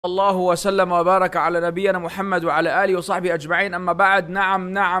الله وسلم وبارك على نبينا محمد وعلى آله وصحبه أجمعين. أما بعد،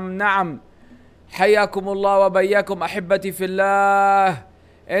 نعم حياكم الله وبياكم أحبتي في الله.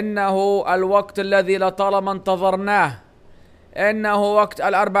 إنه الوقت الذي لطالما انتظرناه، إنه وقت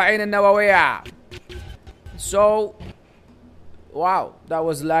الأربعين النووية. So, wow, that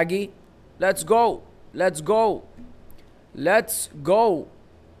was laggy. Let's go.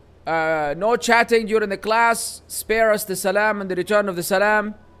 No chatting during the class. Spare us the salam and the return of the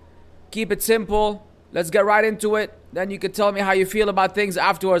salam. Keep it simple. Let's get right into it. Then you can tell me how you feel about things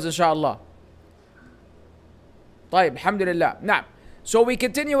afterwards, inshallah. طيب, alhamdulillah. Now, so we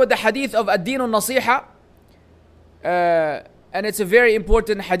continue with the hadith of ad-Deen naseehah. And it's a very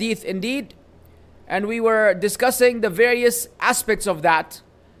important hadith indeed. And we were discussing the various aspects of that.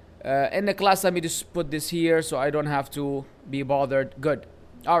 In the class, let me just put this here so I don't have to be bothered. Good.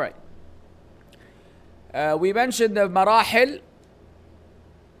 Alright. We mentioned the marahil.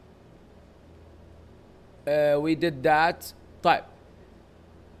 We did that. طيب.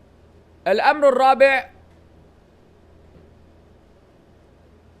 الأمر الرابع.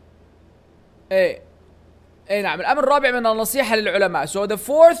 نعم. الأمر الرابع من النصيحة للعلماء. So the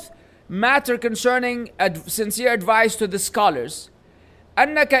fourth matter concerning sincere advice to the scholars.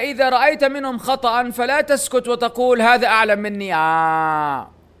 أنك إذا رأيت منهم خطأ فلا تسكت وتقول هذا أعلم مني.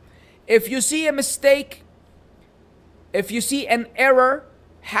 If you see a mistake, if you see an error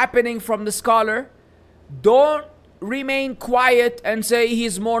happening from the scholar, don't remain quiet and say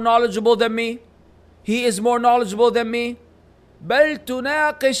he's more knowledgeable than me. He is more knowledgeable than me. بل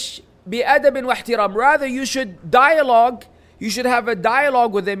تناقش بأدب واحترام. Rather, you should dialogue. You should have a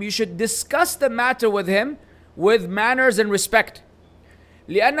dialogue with him. You should discuss the matter with him with manners and respect.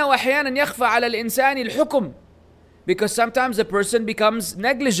 لأنه أحيانا يخفى على الإنسان الحكم. Because sometimes a person becomes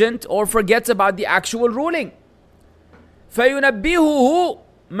negligent or forgets about the actual ruling. فينبهه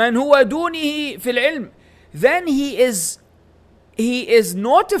من هو دونه في العلم. Then he is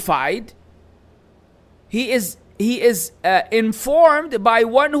notified. He is informed by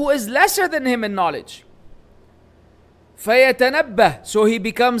one who is lesser than him in knowledge. فيتنبه, so he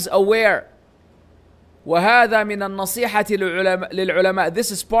becomes aware. وهذا من النصيحة للعلماء.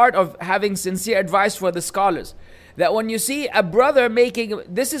 This is part of having sincere advice for the scholars. That when you see a brother making,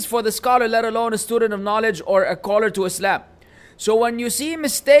 this is for the scholar, let alone a student of knowledge or a caller to Islam. So when you see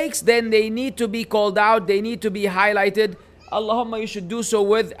mistakes, then they need to be called out, they need to be highlighted. Allahumma, you should do so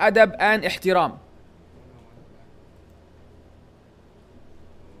with adab and ihtiram.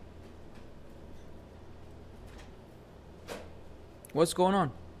 What's going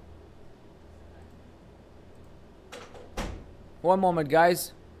on? One moment,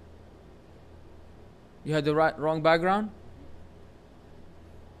 guys. You had the wrong background?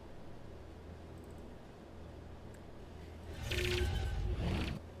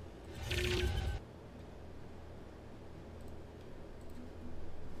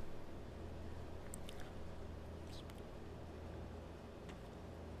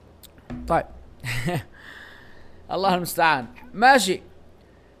 طيب. Allah المستعان. ماشي.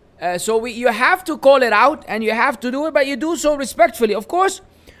 So you have to call it out and you have to do it, but you do so respectfully. Of course,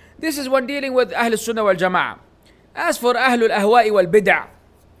 this is when dealing with Ahl Sunnah wal Jama'ah. As for Ahlul Ahwa'i wal Bid'ah,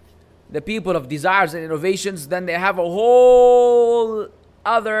 the people of desires and innovations, then they have a whole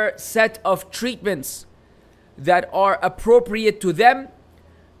other set of treatments that are appropriate to them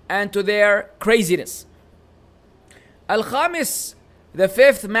and to their craziness. Al-Khamis, the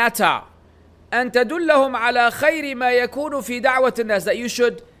fifth matter, أن تدلهم على خير ما يكون في دعوة الناس, that you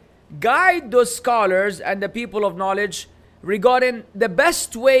should guide those scholars and the people of knowledge regarding the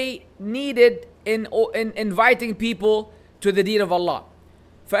best way needed in inviting people to the deen of Allah.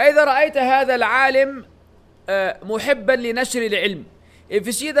 فإذا رأيت هذا العالم محبا لنشر العلم. If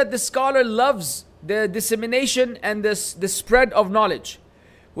you see that the scholar loves the dissemination and the spread of knowledge,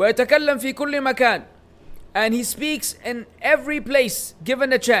 ويتكلم في كل مكان, and he speaks in every place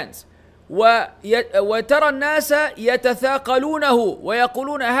given a chance, وترى الناس يتثاقلونه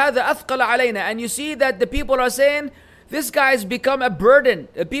ويقولون هذا أثقل علينا, and you see that the people are saying this guy has become a burden.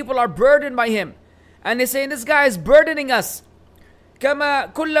 The people are burdened by him, and they're saying this guy is burdening us.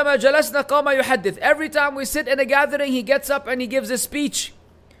 كما كلما جلسنا قام يحدث. Every time we sit in a gathering, he gets up and he gives a speech.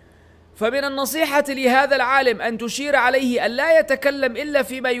 فمن النصيحة لهذا العالم أن تشير عليه أن لا يتكلم إلا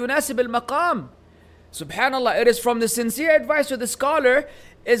فيما يناسب المقام. Subhanallah, it is from the sincere advice to the scholar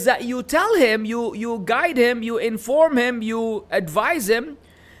is that you tell him, you guide him, you inform him, you advise him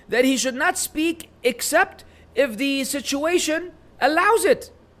that he should not speak except if the situation allows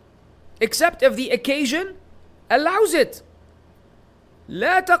it, except if the occasion allows it.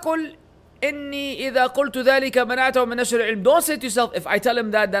 لا تقل إني إذا قلت ذلك منعته من نشر العلم. Don't say to yourself, if I tell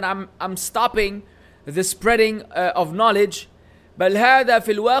him that, then I'm stopping the spreading of knowledge. بل هذا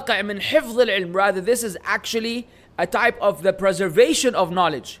في الواقع من حفظ العلم. Rather, this is actually a type of the preservation of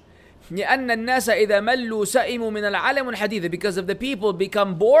knowledge. لأن الناس إذا ملوا سئموا من العلم والحديث. Because if the people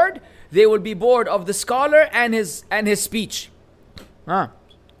become bored, they will be bored of the scholar and his speech.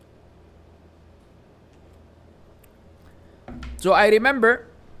 So I remember,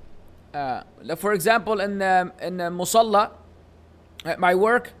 for example, in Musalla, at my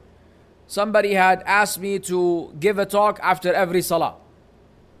work, somebody had asked me to give a talk after every salah.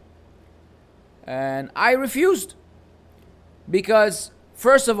 And I refused. Because,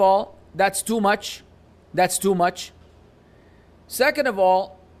 first of all, that's too much. That's too much. Second of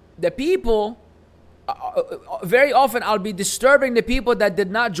all, the people, very often I'll be disturbing the people that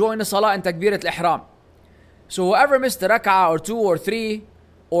did not join the salah and takbirat al-ihram. So whoever missed a rak'ah or 2 or 3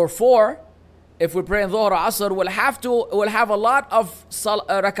 or 4, if we pray in Dhuhr or Asr, will have a lot of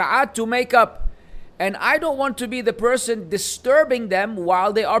rak'at to make up. And I don't want to be the person disturbing them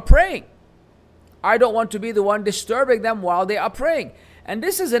while they are praying. I don't want to be the one disturbing them while they are praying. And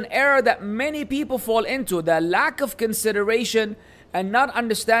this is an error that many people fall into, the lack of consideration and not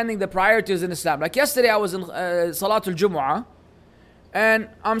understanding the priorities in Islam. Like yesterday I was in Salatul Jumu'ah, and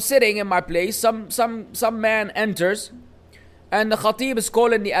I'm sitting in my place. Some man enters, and the khatib is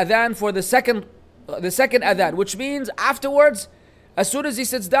calling the adhan for the second adhan, which means afterwards, as soon as he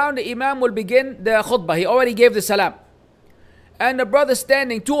sits down, the imam will begin the khutbah. He already gave the salam. And the brother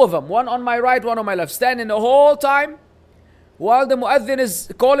standing, 2 of them, one on my right, one on my left, standing the whole time while the muadhin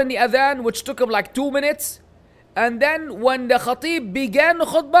is calling the adhan, which took him like 2 minutes. And then when the khatib began the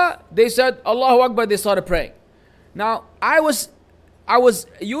khutbah, they said, Allahu Akbar, they started praying. Now, I was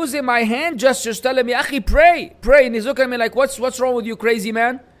using my hand gestures telling me, Akhi, pray. And he's looking at me like, what's wrong with you, crazy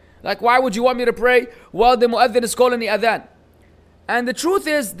man? Like, why would you want me to pray while the muadhin is calling the adhan? And the truth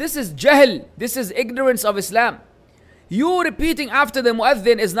is, this is jahl. This is ignorance of Islam. You repeating after the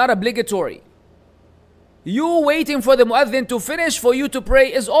muadhin is not obligatory. You waiting for the muadhin to finish for you to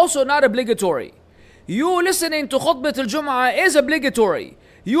pray is also not obligatory. You listening to khutbah al-Jum'ah is obligatory.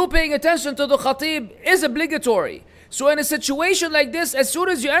 You paying attention to the khatib is obligatory. So in a situation like this, as soon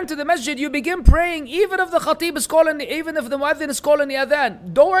as you enter the masjid, you begin praying, even if the khatib is calling, even if the muadhin is calling the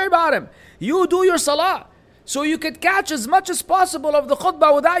adhan. Don't worry about him. You do your salah. So you could catch as much as possible of the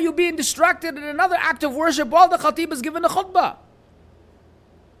khutbah without you being distracted in another act of worship while the khatib is giving the khutbah.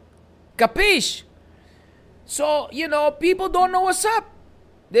 Capish? So, people don't know what's up.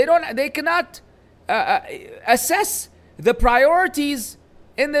 They cannot assess the priorities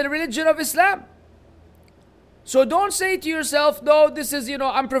in the religion of Islam. So don't say to yourself, no, this is,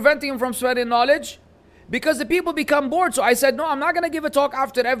 I'm preventing him from spreading knowledge, because the people become bored. So I said, no, I'm not going to give a talk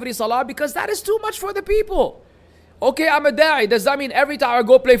after every salah, because that is too much for the people. Okay, I'm a da'i. Does that mean every time I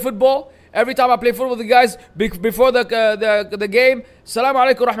go play football, every time I play football with the guys before the game,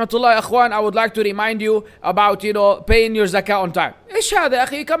 Assalamu alaikum rahmatullahi akhwan, I would like to remind you about, paying your zakah on time. Ish hada,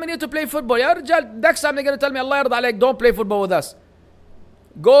 akhi, you coming here to play football. Ya Rijal, next time they're going to tell me, Allah yarda alaik, don't play football with us.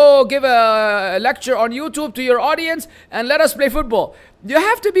 Go give a lecture on YouTube to your audience and let us play football. You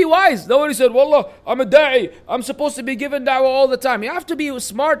have to be wise. Nobody said, Wallah, I'm a da'i. I'm supposed to be giving da'wah all the time. You have to be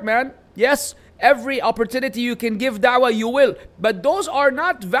smart, man. Yes, every opportunity you can give da'wah, you will. But those are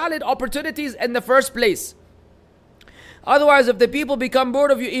not valid opportunities in the first place. Otherwise, if the people become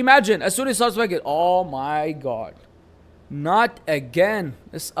bored of you, imagine, as soon as it starts speaking, oh my God. Not again.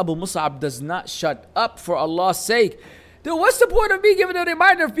 This Abu Mussab does not shut up, for Allah's sake. Dude, what's the point of me giving a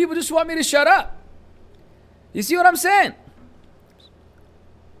reminder if people just want me to shut up? You see what I'm saying?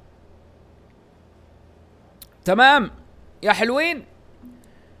 تمام يا حلوين.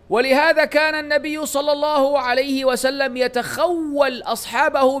 ولهذا كان النبي صلى الله عليه وسلم يتخول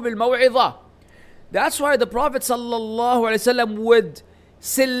أصحابه بالموعظة. That's why the Prophet صلى الله عليه وسلم would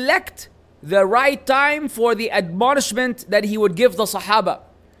select the right time for the admonishment that he would give the Sahaba.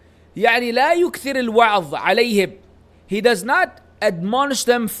 يعني لا يكثر الوعظ عليهم. He does not admonish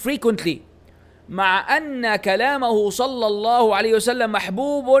them frequently. مع أن كلامه صلى الله عليه وسلم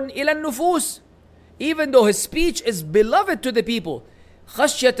محبوب إلى النفوس. Even though his speech is beloved to the people.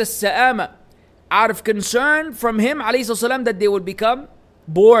 خشية السآمة. Out of concern from him عليه الصلاة والسلام that they will become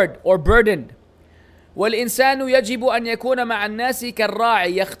bored or burdened. والإنسان يجب أن يكون مع الناس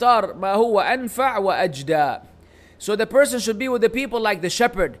كالراعي يختار ما هو أنفع وأجدى. So the person should be with the people like the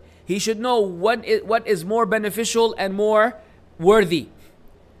shepherd. He should know what is more beneficial and more worthy.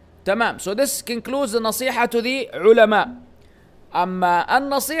 Tamam. So this concludes the nasiha to the ulama. أما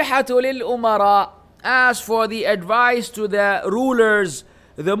النصيحة للأمراء. As for the advice to the rulers,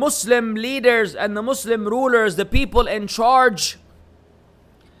 the Muslim leaders and the Muslim rulers, the people in charge,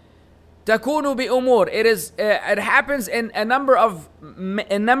 تكون بأمور. It happens in a number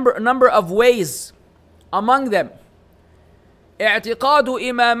of ways. Among them, اعتقاد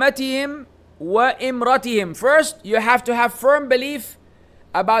إمامتهم وإمرتهم. First, you have to have firm belief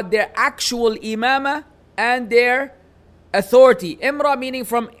about their actual imama and their authority. Imra meaning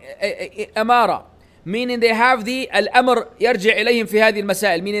from amara, meaning they have the al-amr يرجع إليهم في هذه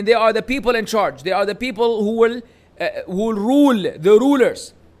المسائل, meaning they are the people in charge. They are the people who will rule, the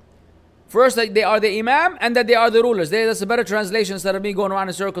rulers. First, that they are the imam and that they are the rulers. That's a better translation instead of me going around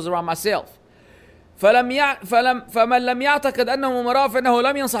in circles around myself. فمن لم يعتقد أنهم أمراء فإنه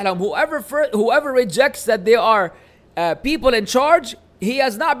لم ينصح لهم. Whoever rejects that they are people in charge, he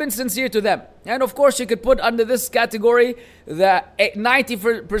has not been sincere to them. And of course, you could put under this category the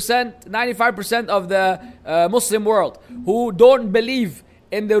 90%, 95% of the Muslim world who don't believe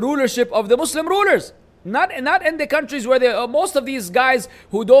in the rulership of the Muslim rulers. Not in the countries where most of these guys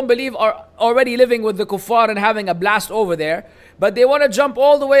who don't believe are already living with the kuffar and having a blast over there. But they want to jump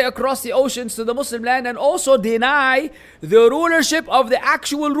all the way across the oceans to the Muslim land and also deny the rulership of the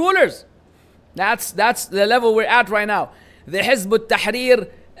actual rulers. That's the level we're at right now. The Hizb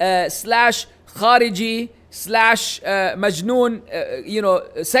al-Tahrir slash Khariji slash Majnoon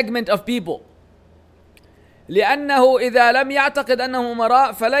segment of people. لأنه إذا لم يعتقد أنهم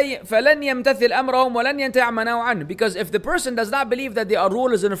أمراء فلن يمتثل أمرهم ولن ينتهي عما نهوا عنه. Because if the person does not believe that they are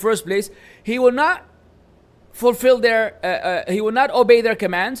rulers in the first place, he will not fulfill he will not obey their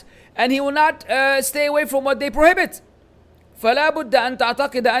commands, and he will not stay away from what they prohibit. فلا بد أن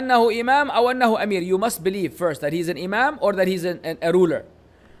تعتقد أنه إمام أو أنه أمير. You must believe first that he's an imam or that he's a ruler.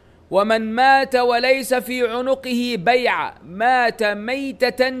 ومن مات وليس في عنقه بيعة مات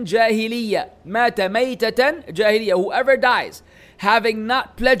ميتة جاهلية. مات ميتة جاهلية. Whoever dies having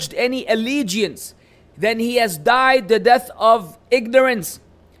not pledged any allegiance, then he has died the death of ignorance.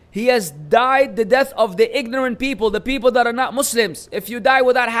 He has died the death of the ignorant people, the people that are not Muslims. If you die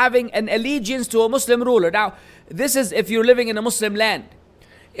without having an allegiance to a Muslim ruler. Now, this is if you're living in a Muslim land.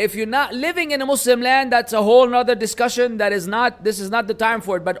 If you're not living in a Muslim land, that's a whole nother discussion. This is not the time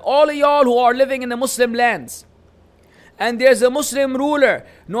for it. But all of y'all who are living in the Muslim lands, and there's a Muslim ruler,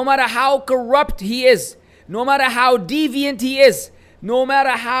 no matter how corrupt he is, no matter how deviant he is, no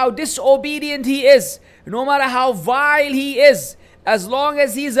matter how disobedient he is, no matter how vile he is, as long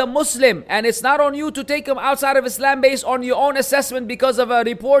as he's a Muslim, and it's not on you to take him outside of Islam based on your own assessment because of a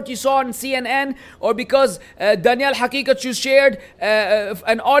report you saw on CNN, or because Daniel Haqiqat shared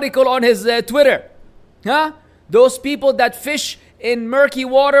an article on his Twitter. Those people that fish in murky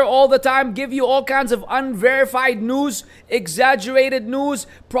water all the time, give you all kinds of unverified news, exaggerated news,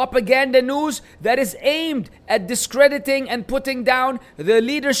 propaganda news that is aimed at discrediting and putting down the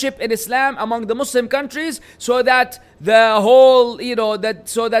leadership in Islam among the Muslim countries, so that the whole,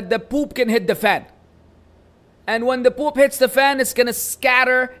 so that the poop can hit the fan. And when the poop hits the fan, it's going to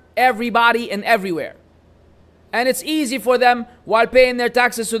scatter everybody and everywhere. And it's easy for them, while paying their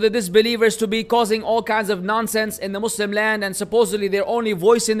taxes to the disbelievers, to be causing all kinds of nonsense in the Muslim land, and supposedly they're only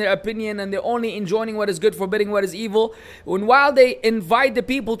voicing their opinion and they're only enjoining what is good, forbidding what is evil. And while they invite the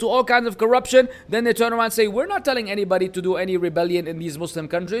people to all kinds of corruption, then they turn around and say, we're not telling anybody to do any rebellion in these Muslim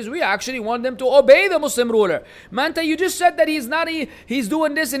countries. We actually want them to obey the Muslim ruler. Manta, you just said that he's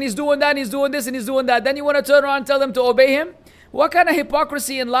doing this and he's doing that and he's doing this and he's doing that. Then you want to turn around and tell them to obey him? What kind of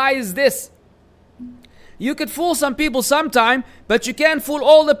hypocrisy and lie is this? You could fool some people sometime, but you can't fool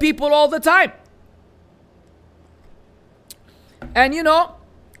all the people all the time. And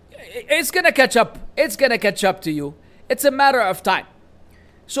it's going to catch up. It's going to catch up to you. It's a matter of time.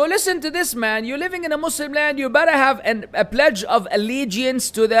 So listen to this, man. You're living in a Muslim land. You better have a pledge of allegiance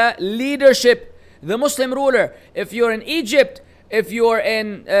to the leadership, the Muslim ruler. If you're in Egypt, if you're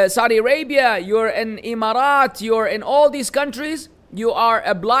in Saudi Arabia, you're in Emirat, you're in all these countries, you are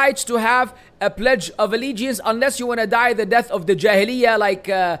obliged to have a pledge of allegiance, unless you want to die the death of the Jahiliyyah like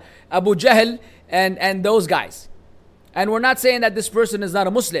Abu Jahl and those guys. And we're not saying that this person is not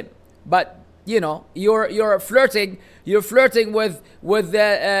a Muslim, but you're flirting with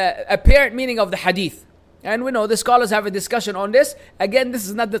the apparent meaning of the Hadeeth. And we know the scholars have a discussion on this. Again, this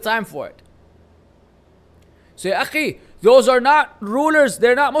is not the time for it. So ya akhi, those are not rulers.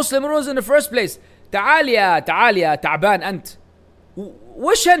 They're not Muslim rulers in the first place. تعال يا تعبان أنت.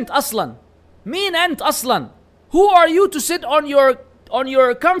 وش أنت أصلا؟ مين أنت أصلا؟ Who are you to sit on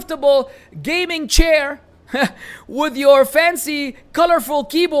your comfortable gaming chair with your fancy colorful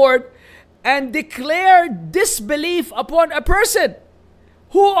keyboard and declare disbelief upon a person?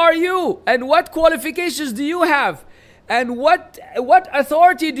 Who are you and what qualifications do you have And what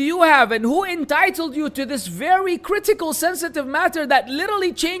authority do you have, and who entitled you to this very critical, sensitive matter that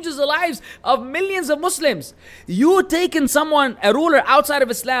literally changes the lives of millions of Muslims? You taking someone, a ruler outside of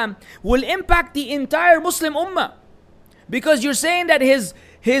Islam, will impact the entire Muslim ummah, because you're saying that his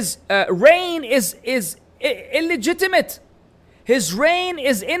reign is illegitimate. His reign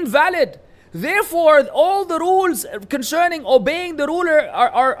is invalid. Therefore, all the rules concerning obeying the ruler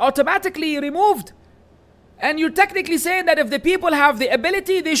are automatically removed. And you're technically saying that if the people have the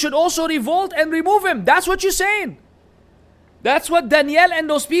ability, they should also revolt and remove him. That's what you're saying. That's what Daniel and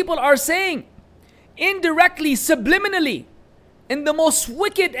those people are saying. Indirectly, subliminally, in the most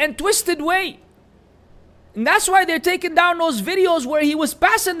wicked and twisted way. And that's why they're taking down those videos where he was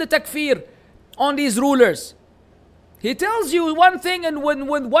passing the takfir on these rulers. He tells you one thing, and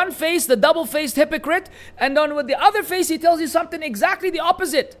with one face, the double-faced hypocrite, and then with the other face, he tells you something exactly the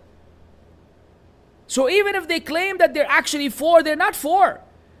opposite. So even if they claim that they're actually for, they're not for.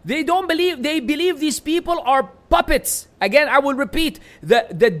 They believe these people are puppets. Again, I will repeat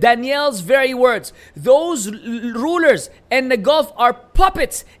the Daniel's very words. Those rulers in the Gulf are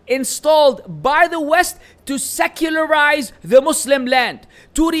puppets installed by the West to secularize the Muslim land,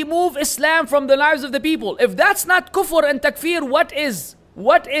 to remove Islam from the lives of the people. If that's not kufr and takfir, what is?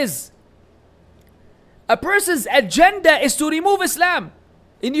 What is? A person's agenda is to remove Islam.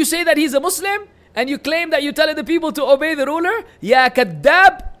 And you say that he's a Muslim? And you claim that you're telling the people to obey the ruler? Ya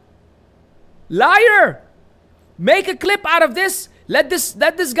kadab. Liar. Make a clip out of this. Let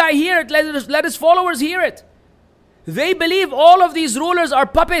this guy hear it. Let his followers hear it. They believe all of these rulers are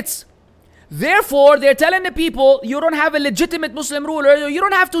puppets. Therefore, they're telling the people, you don't have a legitimate Muslim ruler. You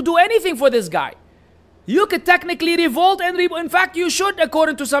don't have to do anything for this guy. You could technically revolt and in fact, you should,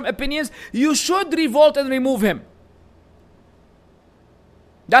 according to some opinions, you should revolt and remove him.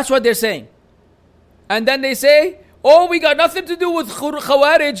 That's what they're saying. And then they say, oh, we got nothing to do with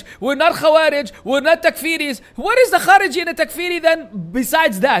Khawarij. We're not Khawarij. We're not Takfiris. What is the Khariji and the Takfiri then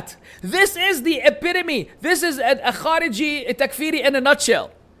besides that? This is the epitome. This is a Khariji, a Takfiri in a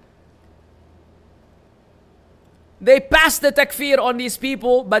nutshell. They pass the Takfir on these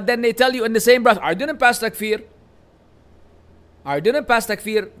people, but then they tell you in the same breath, I didn't pass Takfir. I didn't pass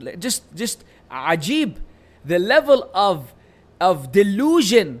Takfir. Just ajib. The level of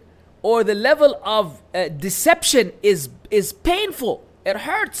delusion or the level of deception is painful. It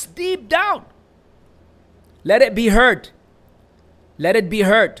hurts deep down. Let it be heard. Let it be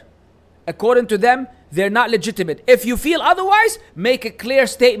heard. According to them, they're not legitimate. If you feel otherwise, make a clear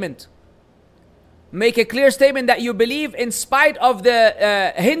statement. Make a clear statement that you believe, in spite of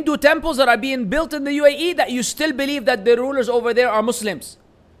the Hindu temples that are being built in the UAE, that you still believe that the rulers over there are Muslims.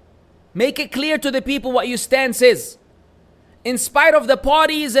 Make it clear to the people what your stance is. In spite of the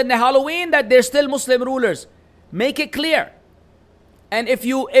parties and the Halloween, that they're still Muslim rulers. Make it clear. And if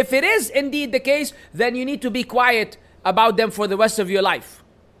it is indeed the case, then you need to be quiet about them for the rest of your life.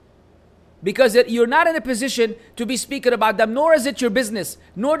 Because you're not in a position to be speaking about them, nor is it your business,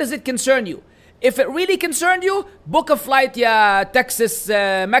 nor does it concern you. If it really concerned you, book a flight, ya Texas,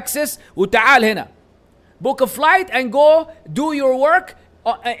 Maxis, وتعال هنا. Book a flight and go do your work.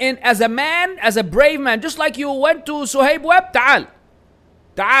 And as a man, as a brave man, just like you went to Suhaib Web, تعال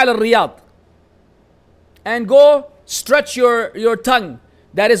الرياض, and go stretch your tongue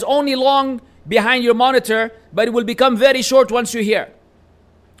that is only long behind your monitor, but it will become very short once you hear.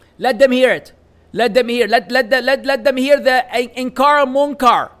 Let them hear it. Let them hear. Let them hear the Inkar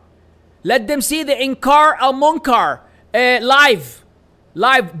al-Munkar. Let them see the Inkar al-Munkar live.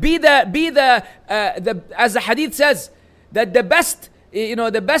 Be the as the hadith says, that the best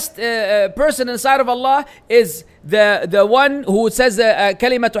person inside of Allah is the one who says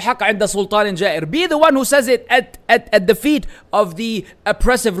kalimatu haqq inda sultanin ja'ir. Be the one who says it at the feet of the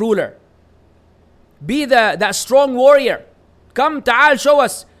oppressive ruler. Be that strong warrior. Come, ta'al, show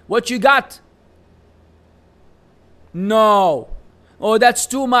us what you got. No. Oh, that's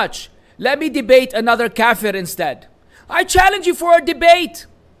too much. Let me debate another kafir instead. I challenge you for a debate.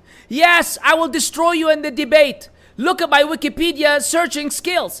 Yes, I will destroy you in the debate. Look at my Wikipedia searching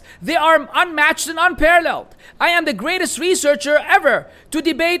skills. They are unmatched and unparalleled. I am the greatest researcher ever to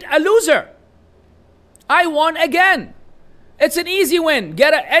debate a loser. I won again. It's an easy win.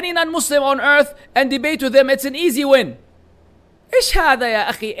 Get any non-Muslim on earth and debate with them. It's an easy win. إيش هذا يا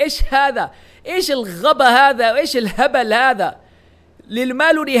أخي؟ إيش هذا؟ إيش الغبا هذا؟ إيش الهبل هذا؟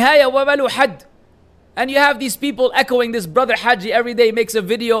 للمال نهاية وما له حد. And you have these people echoing this brother Haji every day makes a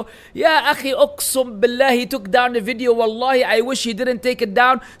video. Ya akhi, uqsum billah, he took down the video. Wallahi, I wish he didn't take it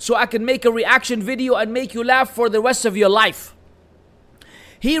down so I can make a reaction video and make you laugh for the rest of your life.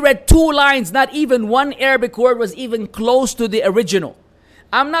 He read 2 lines, not even one Arabic word was even close to the original.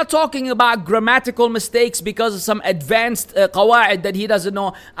 I'm not talking about grammatical mistakes because of some advanced qawa'id that he doesn't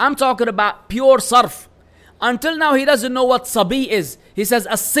know. I'm talking about pure sarf. Until now, he doesn't know what sabi is. He says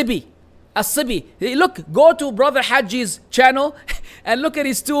as-sibi. As-sibi. Look, go to Brother Haji's channel and look at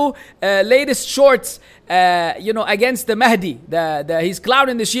his 2 latest shorts, against the Mahdi. He's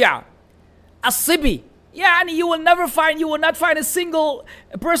clowning the Shia. As-sibi. Yeah, and you will not find a single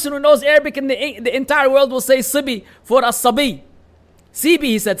person who knows Arabic in the entire world will say sibi for as-sabi. CB,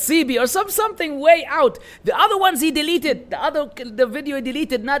 he said CB or something way out. The other ones he deleted. The video he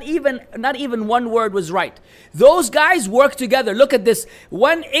deleted, not even one word was right. Those guys work together. Look at this.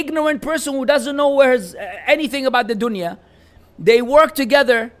 One ignorant person who doesn't know anything about the dunya, they work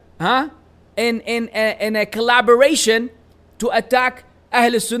together, in a collaboration to attack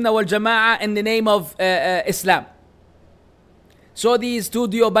Ahl Sunnah wal Jama'ah in the name of Islam. So these 2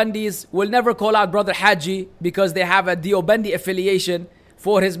 Deobandis will never call out Brother Haji because they have a Deobandi affiliation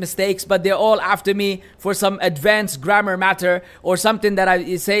for his mistakes, but they're all after me for some advanced grammar matter or something that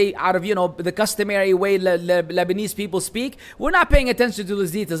I say out of, the customary way Lebanese people speak. We're not paying attention to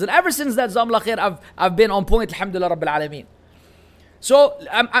those details. And ever since that, Zamla Khair, I've been on point, alhamdulillah Rabbil Alameen. So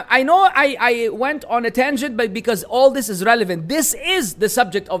I know I went on a tangent, but because all this is relevant. This is the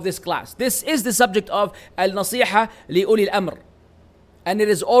subject of this class. This is the subject of al-naseehah li uli al-amr. And it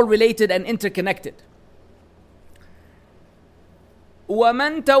is all related and interconnected.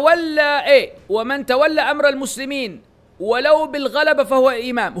 ومن تولى أمر المسلمين ولو بالغلبة فهو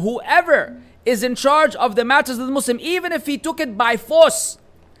إمام. Whoever is in charge of the matters of the Muslim, even if he took it by force,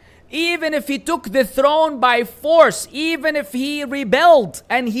 even if he took the throne by force, even if he rebelled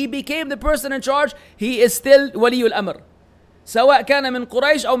and he became the person in charge, he is still ولي الأمر. سواء كان من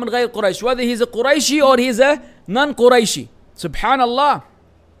قريش أو من غير قريش, whether he's a Qurayshi or he's a non-Qurayshi. Subhanallah.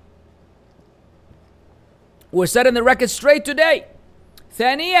 We're setting the record straight today.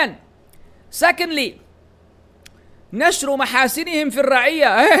 ثانيا, secondly, نشر محاسنهم في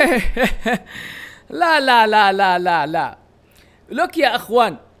الرعية. لا. Look يا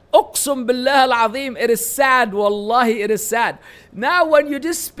أخوان, أقسم بالله العظيم, it is sad, wallahi, it is sad. Now when you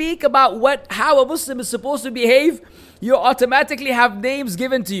just speak about how a Muslim is supposed to behave, you automatically have names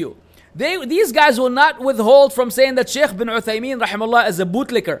given to you. These guys will not withhold from saying that Sheikh bin Uthaymeen rahimahullah is a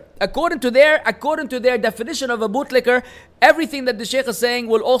bootlicker. According to their definition of a bootlicker, everything that the Sheikh is saying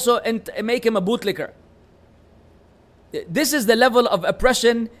will also make him a bootlicker. This is the level of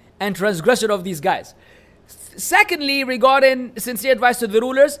oppression and transgression of these guys. Secondly, regarding sincere advice to the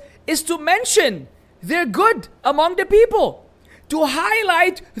rulers, is to mention their good among the people. To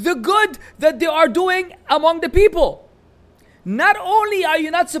highlight the good that they are doing among the people. Not only are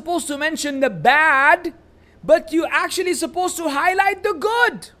you not supposed to mention the bad, but you actually supposed to highlight the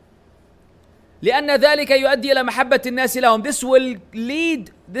good. لأن ذلك يؤدي إلى محبة الناس لهم.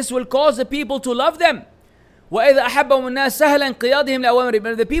 This will cause the people to love them. وإذا أحبهم الناس سهلا انقيادهم لأوامرهم.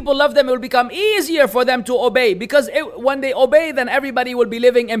 When the people love them, it will become easier for them to obey. Because when they obey, then everybody will be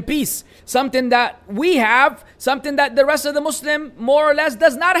living in peace. Something that we have, something that the rest of the Muslim more or less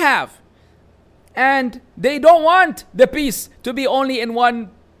does not have. And they don't want the peace to be only in one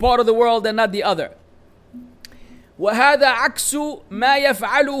part of the world and not the other. وهذا عكس ما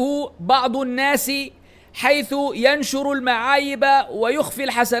يفعله بعض الناس حيث ينشر المعايب ويخفي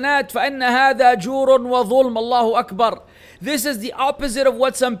الحسنات فإن هذا جور وظلم. الله أكبر. This is the opposite of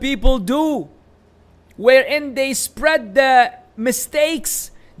what some people do, wherein they spread the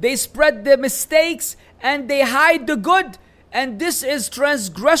mistakes and they hide the good. And this is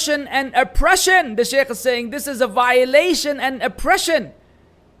transgression and oppression. The Shaykh is saying this is a violation and oppression.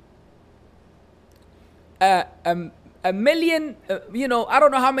 A million, I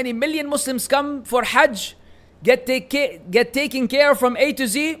don't know how many million Muslims come for Hajj, get taken care of from A to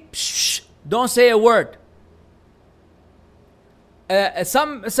Z. Shh, don't say a word.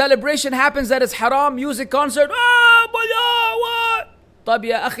 Some celebration happens that is haram, music concert. طب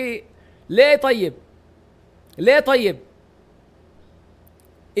يا أخي ليه طيب?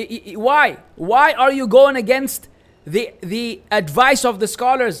 Why are you going against the advice of the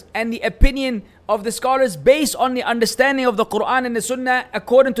scholars and the opinion of the scholars based on the understanding of the Quran and the Sunnah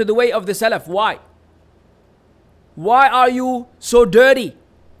according to the way of the Salaf? Why are you so dirty?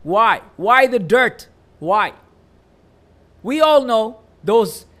 Why the dirt? Why? We all know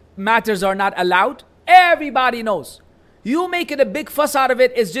those matters are not allowed. Everybody knows. You making a big fuss out of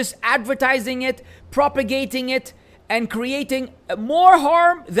it is just advertising it, propagating it, and creating more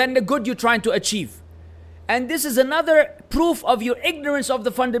harm than the good you're trying to achieve. And this is another proof of your ignorance of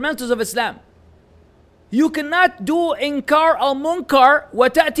the fundamentals of Islam. You cannot do إنكار المنكر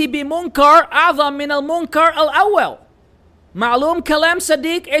وتأتي بمنكر أعظم من المنكر الأول. معلوم كلام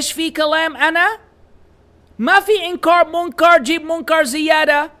صديق إيش في كلام أنا؟ ما في إنكار منكر جيب منكر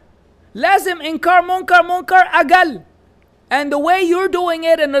زيادة. لازم إنكار منكر أقل. And the way you're doing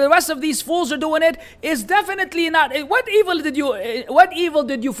it and the rest of these fools are doing it is definitely not. What evil did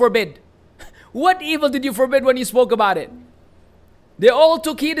you forbid? What evil did you forbid when you spoke about it? They all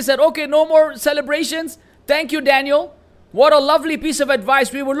took heed and said, okay, no more celebrations. Thank you, Daniel. What a lovely piece of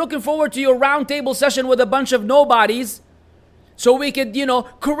advice. We were looking forward to your round table session with a bunch of nobodies so we could,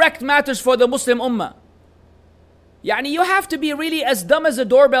 correct matters for the Muslim Ummah. Yani, you have to be really as dumb as a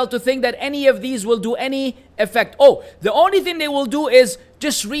doorbell to think that any of these will do any effect. Oh, the only thing they will do is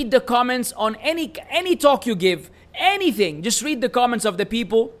just read the comments on any talk you give. Anything. Just read the comments of the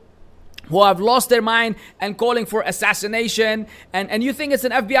people who have lost their mind and calling for assassination, and you think it's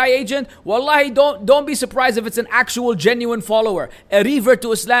an FBI agent? Wallahi, don't be surprised if it's an actual genuine follower, a revert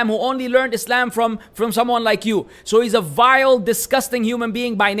to Islam who only learned Islam from someone like you. So he's a vile, disgusting human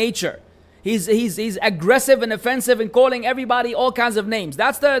being by nature. He's aggressive and offensive and calling everybody all kinds of names.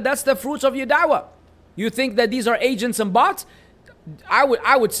 That's the fruits of your da'wah. You think that these are agents and bots?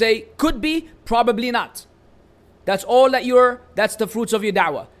 I would say could be, probably not. That's the fruits of your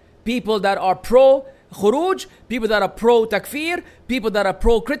da'wah. People that are pro khuruj, people that are pro takfir, people that are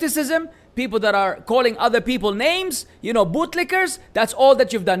pro criticism, people that are calling other people names, bootlickers. That's all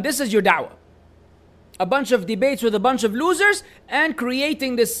that you've done. This is your da'wah. A bunch of debates with a bunch of losers and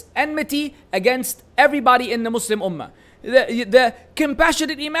creating this enmity against everybody in the Muslim Ummah. The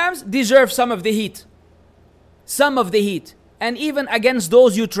compassionate Imams deserve some of the heat. Some of the heat. And even against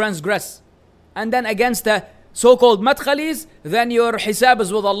those you transgress. And then against the so-called madkhalis, then your hisab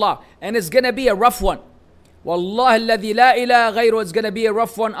is with Allah. And it's going to be a rough one. Wallahi alladhi la ilaha ghayru, it's going to be a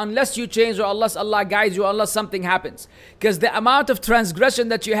rough one unless you change or Allah guides you, unless something happens. Because the amount of transgression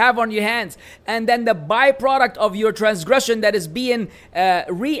that you have on your hands, and then the byproduct of your transgression that is being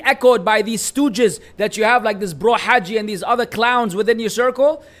re-echoed by these stooges that you have, like this bro Haji and these other clowns within your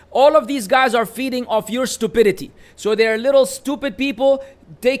circle, all of these guys are feeding off your stupidity. So they're little stupid people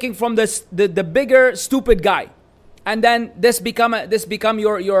taking from the bigger stupid guy. And then this become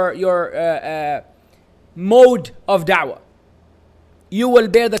your mode of da'wah. You will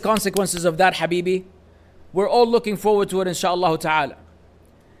bear the consequences of that, Habibi. We're all looking forward to it, inshallah ta'ala.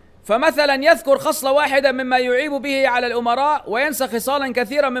 فمثلا يذكر خصلة واحدة مما يعيب به على الأمراء وينسى خصالا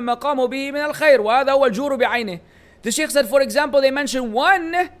كثيرا مما قاموا به من الخير وهذا هو الجور بعينه. The Sheikh said, for example, they mention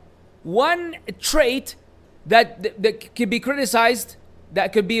one trait that could be criticized,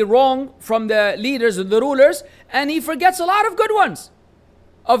 that could be wrong from the leaders or the rulers, and he forgets a lot of good ones.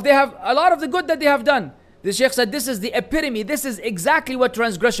 They have a lot of the good that they have done. The Shaykh said this is the epitome, this is exactly what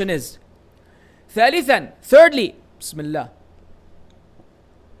transgression is. Thirdly, Bismillah.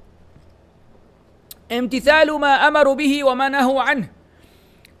 امتثال ما أمروا به وما نهوا عنه.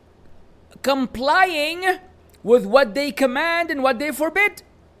 Complying with what they command and what they forbid.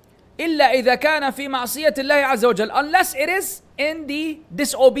 إلا إذا كان في معصية الله عز وجل. Unless it is in the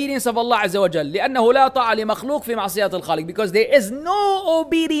disobedience of Allah عز وجل. لأنه لا طاعة لمخلوق في معصية الخالق. Because there is no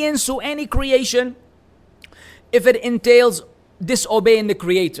obedience to any creation if it entails disobeying the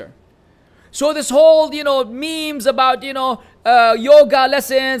Creator. So this whole, memes about, yoga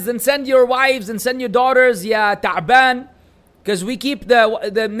lessons and send your wives and send your daughters, ya ta'ban, because we keep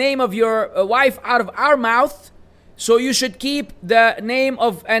the name of your wife out of our mouth. So you should keep the name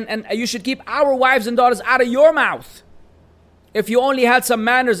of, and you should keep our wives and daughters out of your mouth. If you only had some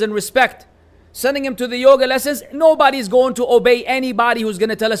manners and respect. Sending him to the yoga lessons, nobody's going to obey anybody who's going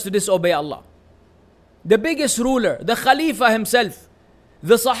to tell us to disobey Allah. The biggest ruler, the Khalifa himself,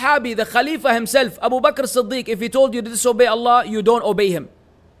 the Sahabi, the Khalifa himself, Abu Bakr Siddiq, if he told you to disobey Allah, you don't obey him.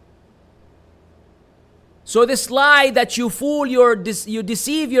 So this lie that you you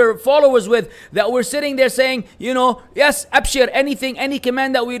deceive your followers with, that we're sitting there saying, yes, abshir, anything, any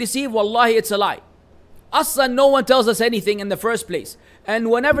command that we receive, wallahi, it's a lie. Aslan, no one tells us anything in the first place. And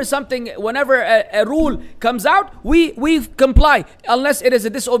whenever a rule comes out, we comply. Unless it is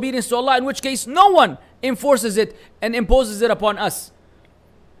a disobedience to Allah, in which case no one enforces it and imposes it upon us.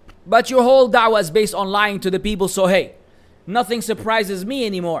 But your whole da'wah is based on lying to the people, so hey, nothing surprises me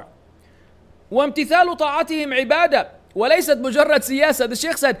anymore. وَامْتِثَالُ طَاعَتِهِمْ عِبَادَةً وَلَيْسَتْ مُجَرَّدْ سِيَاسَةً. The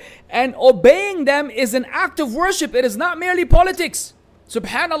Shaykh said, and obeying them is an act of worship. It is not merely politics.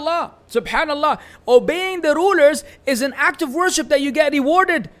 Subhanallah, subhanallah. Obeying the rulers is an act of worship that you get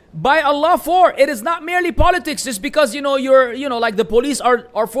rewarded by Allah for. It is not merely politics just because, you're like the police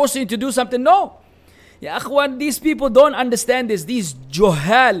are forcing you to do something. No. Ya akhwan, these people don't understand this. These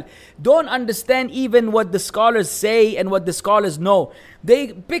juhal don't understand even what the scholars say and what the scholars know.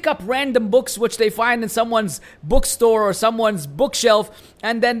 They pick up random books which they find in someone's bookstore or someone's bookshelf,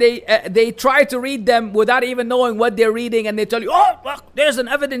 and then they try to read them without even knowing what they're reading, and they tell you, oh, well, there's an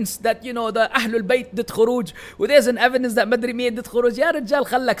evidence that, you know, the Ahlul Bayt did khuruj, or there's an evidence that Madri Miyah did khuruj. Ya Rajal,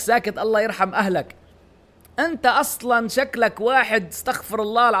 khallak sakit, Allah yarham ahlak. أنت أصلا شكلك واحد استغفر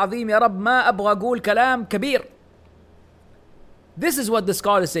الله العظيم يا رب ما أبغى أقول كلام كبير. This is what the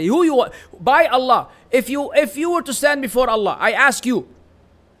scholars say. Who you by Allah, if you were to stand before Allah, I ask you,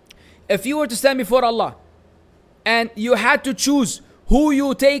 if you were to stand before Allah and you had to choose who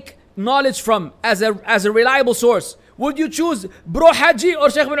you take knowledge from as a reliable source, would you choose Bro Haji or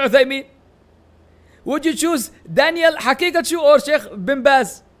Sheikh bin Uthaymeen? Would you choose Daniel Hakikachu or Sheikh bin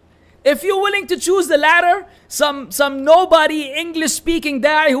Baz? If you're willing to choose the latter, some nobody English speaking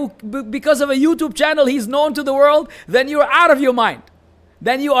guy who because of a YouTube channel he's known to the world, then you're out of your mind.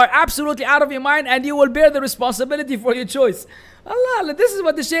 Then you are absolutely out of your mind, and you will bear the responsibility for your choice. Allah, this is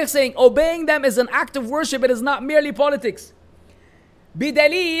what the Shaykh is saying. Obeying them is an act of worship. It is not merely politics.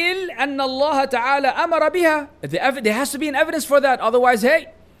 بدليل أن الله تعالى أمر بها. There has to be an evidence for that. Otherwise, hey,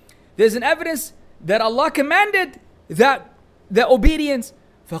 there's an evidence that Allah commanded that the obedience.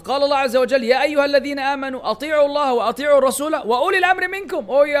 فقال الله عز وجل يا أيها الذين آمنوا أطيعوا الله وأطيعوا الرسول وأولي الأمر منكم.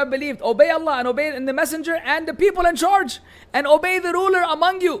 Oh, you have believed, obey Allah and obey the messenger and the people in charge, and obey the ruler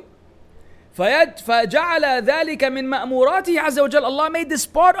among you. فجعل ذلك من مأموراته عز وجل. Allah made this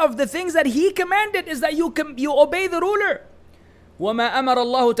part of the things that He commanded is that you obey the ruler. وما أمر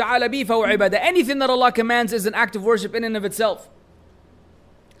الله تعالى به فهو عبادة. Anything that Allah commands is an act of worship in and of itself.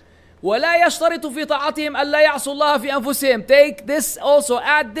 ولا يشترط في طاعتهم ألا يعصوا الله في أنفسهم. Take this also,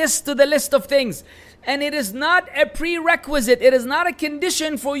 add this to the list of things. And it is not a prerequisite, it is not a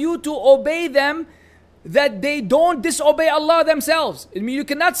condition for you to obey them that they don't disobey Allah themselves. I mean, you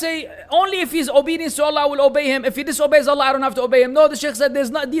cannot say only if he's obedience to Allah I will obey him. If he disobeys Allah I don't have to obey him. No, the Shaykh said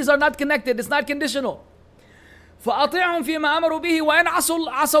these are not connected, it's not conditional. فأطيعهم فيما أمروا به وإن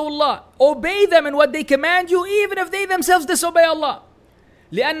عصوا الله. Obey them in what they command you even if they themselves disobey Allah.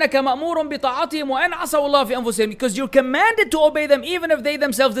 لأنك مأمور بطاعتهم وإن عصوا الله في أنفسهم. Because you're commanded to obey them even if they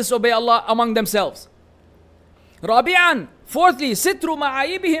themselves disobey Allah among themselves. رابعا, fourthly, ستر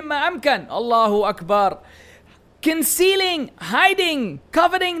معايبهم ما أمكن. Allahu Akbar. Concealing, hiding,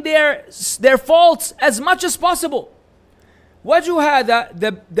 coveting their faults as much as possible. وجه هذا,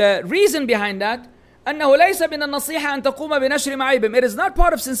 the reason behind that, أنه ليس من النصيحة أن تقوم بنشر معايبهم. It is not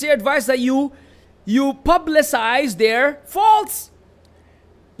part of sincere advice that you publicize their faults.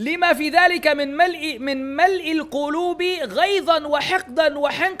 لما في ذلك من ملء القلوب غيظا وحقدا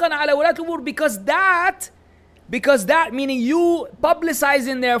وحنقا على ولاة الأمور. Because that meaning you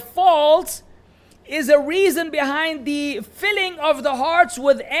publicizing their faults is a reason behind the filling of the hearts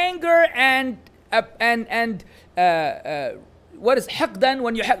with anger and what is حقدا,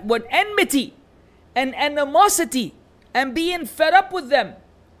 when enmity and animosity and being fed up with them,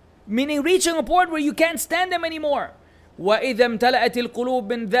 meaning reaching a point where you can't stand them anymore. وإذا امتلأت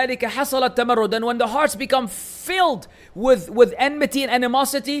القلوب من ذلك حصل التمرد. And when the hearts become filled with enmity and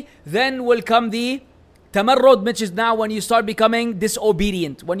animosity, then will come the tamarrud, which is now when you start becoming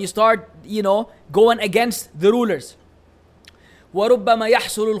disobedient, when you start, going against the rulers. وربما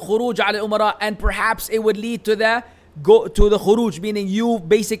يحصل الخروج على الأمراء. And perhaps it would lead to the khuruj, meaning you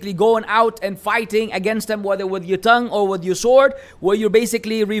basically going out and fighting against them, whether with your tongue or with your sword, where you're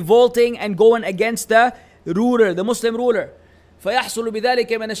basically revolting and going against the ruler, the Muslim ruler. فيحصل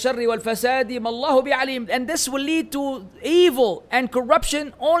بذلك من الشر والفساد ما الله بعليم. And this will lead to evil and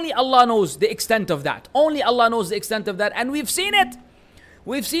corruption. Only Allah knows the extent of that. Only Allah knows the extent of that. And we've seen it.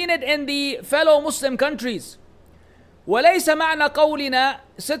 We've seen it in the fellow Muslim countries. وليس معنى قولنا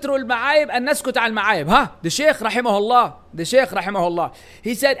ستر المعايب أن نسكت عن المعايب. The Shaykh رحمه الله.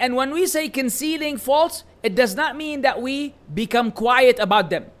 He said, and when we say concealing faults, it does not mean that we become quiet about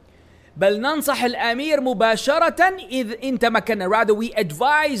them. بل ننصح الأمير مباشرة إن تمكنا. Rather, we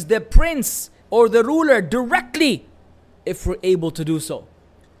advise the prince or the ruler directly if we're able to do so.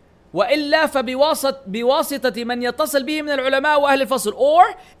 وإلا فبواسطة من يتصل به من العلماء وأهل الفصل.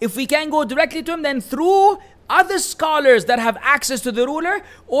 Or if we can't go directly to him, then through other scholars that have access to the ruler,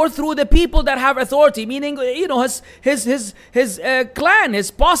 or through the people that have authority, meaning his clan, his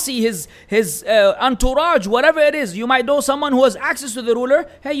posse, his entourage, whatever it is. You might know someone who has access to the ruler.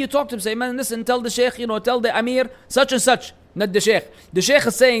 Hey, you talk to him, say, man, listen, tell the Shaykh, tell the Amir such and such. Not the Shaykh. The Shaykh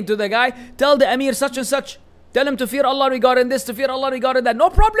is saying to the guy, tell the Amir such and such. Tell him to fear Allah regarding this, to fear Allah regarding that. No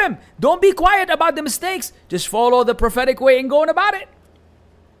problem. Don't be quiet about the mistakes. Just follow the prophetic way in going about it.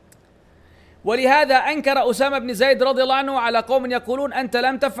 ولهذا أنكر أسامة بن زيد رضي الله عنه على قوم يقولون أنت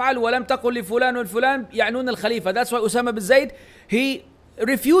لم تفعل ولم تقل لفلان والفلان يعنون الخليفة. That's why Usama bin Zayd, he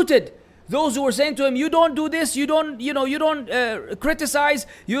refuted those who were saying to him, you don't do this, you don't criticize,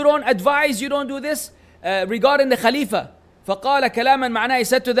 you don't advise, you don't do this regarding the Khalifa. فقال كلاما معناه, he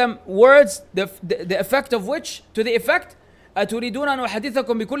said to them words, the effect of which, to the effect, أتريدون أن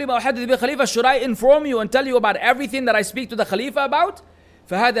أحدثكم بكل ما أحدث به خليفة, should I inform you and tell you about everything that I speak to the Khalifa about?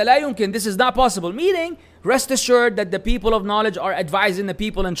 فهذا لا يمكن, this is not possible. Meaning, rest assured that the people of knowledge are advising the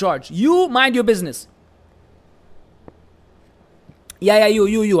people in charge. You mind your business.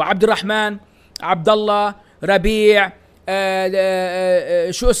 You, Abdurrahman, Abdullah, Rabi',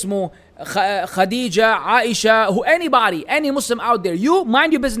 شو اسمه, Khadija, Aisha, anybody, any Muslim out there, you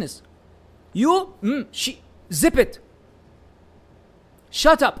mind your business. You, zip it.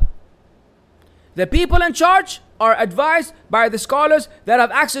 Shut up. The people in charge are advised by the scholars that have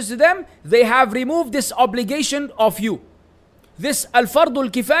access to them. They have removed this obligation of you. This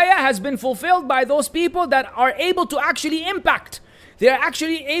al-fardul kifaya has been fulfilled by those people that are able to actually impact. They are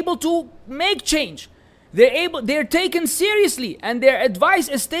actually able to make change. They're taken seriously, and their advice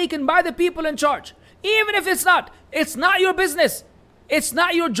is taken by the people in charge. Even if it's not your business. It's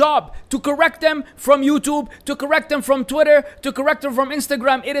not your job to correct them from YouTube, to correct them from Twitter, to correct them from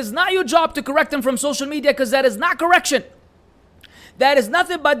Instagram. It is not your job to correct them from social media, because that is not correction. That is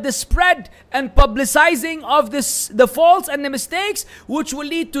nothing but the spread and publicizing of the faults and the mistakes, which will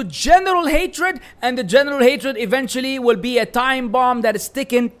lead to general hatred, and the general hatred eventually will be a time bomb that is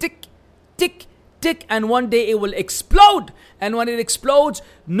ticking, tick, tick, tick, and one day it will explode. And when it explodes,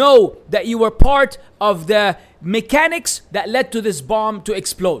 know that you were part of the mechanics that led to this bomb to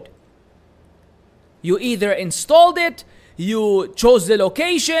explode. You either installed it, you chose the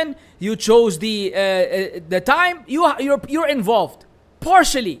location, you chose the time. You're involved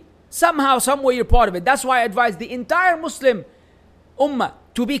partially, somehow, somewhere. You're part of it. That's why I advise the entire Muslim ummah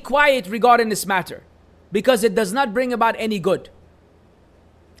to be quiet regarding this matter, because it does not bring about any good.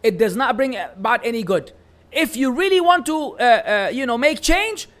 It does not bring about any good. If you really want to, make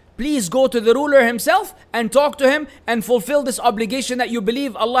change, please go to the ruler himself and talk to him and fulfill this obligation that you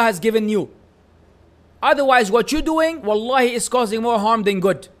believe Allah has given you. Otherwise, what you're doing, wallahi, is causing more harm than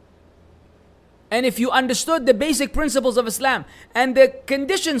good. And if you understood the basic principles of Islam and the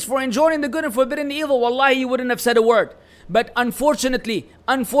conditions for enjoining the good and forbidding the evil, wallahi, you wouldn't have said a word. But unfortunately,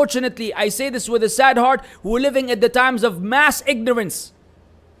 I say this with a sad heart, we're living at the times of mass ignorance.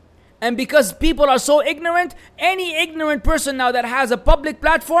 And because people are so ignorant, any ignorant person now that has a public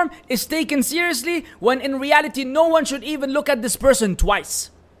platform is taken seriously, when in reality no one should even look at this person twice.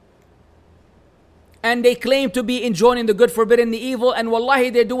 And they claim to be enjoining the good, forbidding the evil, and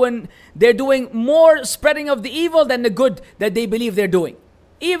wallahi, they're doing more spreading of the evil than the good that they believe they're doing.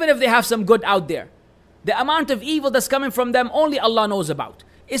 Even if they have some good out there. The amount of evil that's coming from them, only Allah knows about.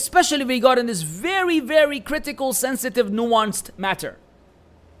 Especially regarding this very, very critical, sensitive, nuanced matter.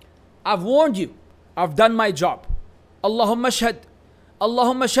 I've warned you. I've done my job. Allahumma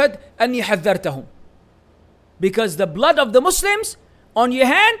shahad anni hadhartahum. Because the blood of the Muslims on your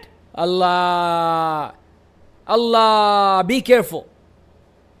hand, Allah, be careful.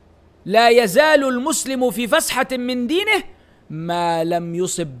 لا يزال المسلم في فسحة من دينه ما لم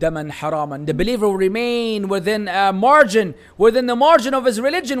يصب دما حراما. The believer will remain within the margin of his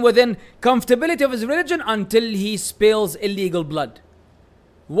religion, within comfortability of his religion, until he spills illegal blood.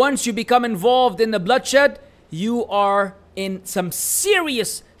 Once you become involved in the bloodshed, you are in some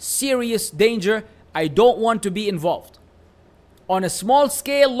serious, serious danger. I don't want to be involved. On a small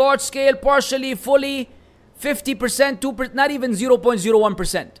scale, large scale, partially, fully, 50%, 2%, not even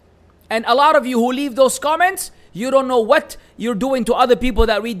 0.01%. And a lot of you who leave those comments, you don't know what you're doing to other people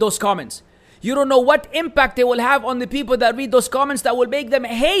that read those comments. You don't know what impact they will have on the people that read those comments, that will make them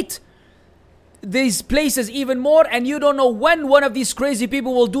hate these places even more. And you don't know when one of these crazy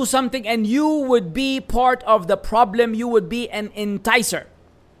people will do something and you would be part of the problem. You would be an enticer.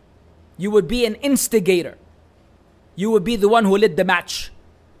 You would be an instigator. You would be the one who lit the match.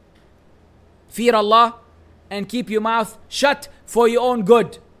 Fear Allah and keep your mouth shut for your own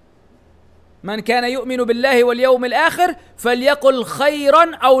good. من كان يؤمن بالله واليوم الآخر فليقل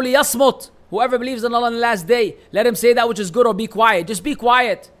خيرا أو ليصمت. Whoever believes in Allah on the last day, let him say that which is good, or be quiet. Just be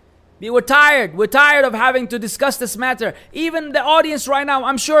quiet. We're tired. We're tired of having to discuss this matter. Even the audience right now,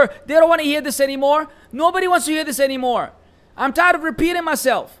 I'm sure they don't want to hear this anymore. Nobody wants to hear this anymore. I'm tired of repeating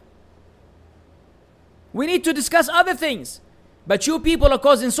myself. We need to discuss other things. But you people are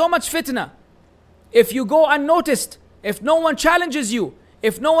causing so much fitna. If you go unnoticed, if no one challenges you,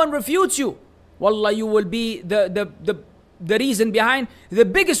 if no one refutes you, wallah, you will be the the reason behind the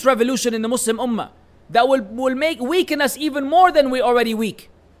biggest revolution in the Muslim Ummah that will weaken us even more than we're already weak.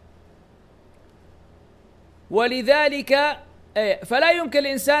 ولذلك فلا يمكن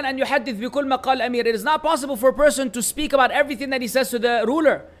الإنسان أن يحدث بكل ما قال الأمير. It is not possible for a person to speak about everything that he says to the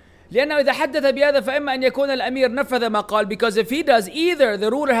ruler. لأنه إذا حدث بهذا فإما أن يكون الأمير نفذ ما قال, because if he does, either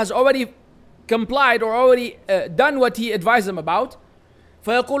the ruler has already complied or already done what he advised them about.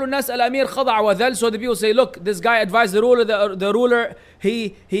 فيقول الناس الأمير خضع وذل. So the people say, look, this guy advised the ruler, the ruler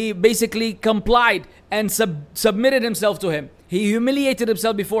he basically complied and submitted himself to him. He humiliated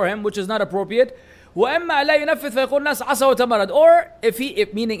himself before him, which is not appropriate. وَأَمَّا لَا يُنَفِّذ فَيَقُولُ النَّاسُ عَصَى وَتَمَرَدْ. Or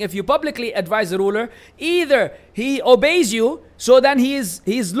meaning if you publicly advise the ruler, either he obeys you, so then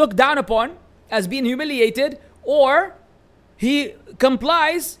he's looked down upon as being humiliated, or he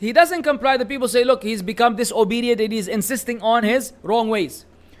complies. He doesn't comply. The people say, look, he's become disobedient and he's insisting on his wrong ways.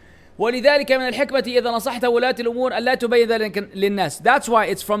 ولذلك من الحكمة إذا نصحت ولاة الأمور ألا تبين ذلك للناس. That's why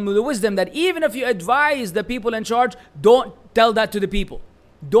it's from the wisdom that even if you advise the people in charge, don't tell that to the people.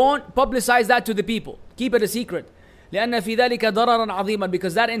 Don't publicize that to the people. Keep it a secret. لأن في ذلك ضررا عظيما,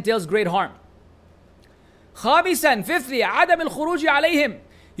 because that entails great harm. خامسا, fifthly, عدم الخروج عليهم.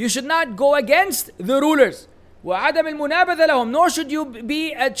 You should not go against the rulers. وعدم المنابذة لهم, nor should you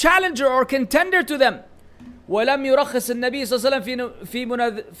be a challenger or contender to them. ولم يرخص النبي صلى الله عليه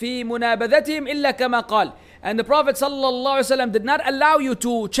وسلم في منابذتهم إلا كما قال. And the Prophet صلى الله عليه وسلم did not allow you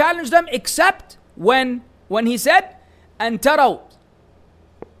to challenge them except when he said أن تروا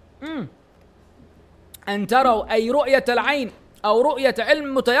أن تروا أي رؤية العين أو رؤية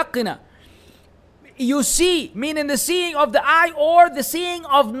علم متيقنة. You see, meaning the seeing of the eye or the seeing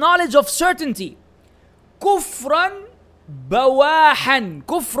of knowledge of certainty. كفرا بواحا,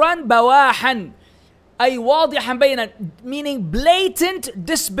 كفرا بواحا أي واضحا بينا, meaning blatant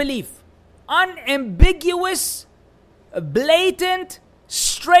disbelief, unambiguous, blatant,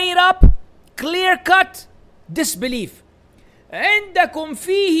 straight up, clear cut disbelief. عندكم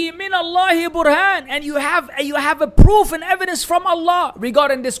فيه من الله برهان, and you have a proof and evidence from Allah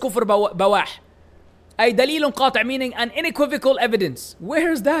regarding this kufr bawah. أي دليل قاطع, meaning an unequivocal evidence.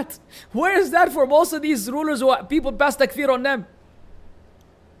 Where is that? Where is that for most of these rulers who people pass takfir on them?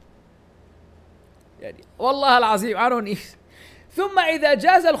 والله العظيم, I don't need. ثم إذا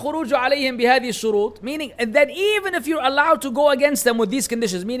جاز الخروج عليهم بهذه الشروط, meaning that even if you're allowed to go against them with these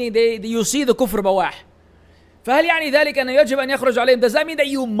conditions, meaning you see the kufr bawah, فهل يعني ذلك أنه يجب أن يخرج عليهم? Does that mean that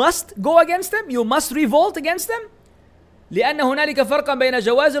you must go against them? You must revolt against them? لأن هنالك فرقا بين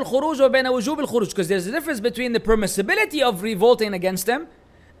جواز الخروج وبين وجوب الخروج, because there's a difference between the permissibility of revolting against them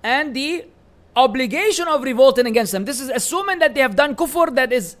and the obligation of revolting against them. This is assuming that they have done kufr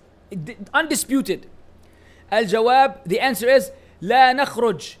that is undisputed. الجواب, the answer is لا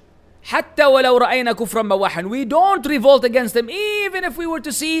نخرج حتى ولو رأينا كفرا بواحا. We don't revolt against them even if we were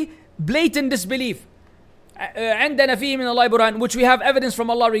to see blatant disbelief. عندنا فيه من الله برهان, which we have evidence from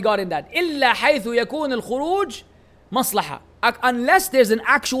Allah regarding that. إلا حيث يكون الخروج مصلحة, unless there's an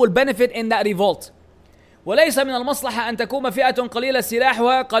actual benefit in that revolt. وليس من المصلحة أن تكون فئة قليلة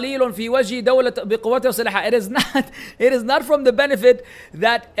سلاحها قليل في وجه دولة بقوتها وسلاحها. It is not from the benefit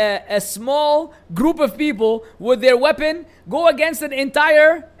that a small group of people with their weapon go against an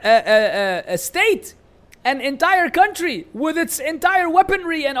entire state, an entire country with its entire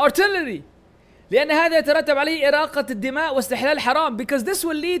weaponry and artillery. لأن هذا يترتب عليه إراقة الدماء واستحلال حرام, because this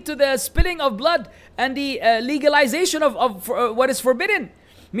will lead to the spilling of blood and the legalization of what is forbidden,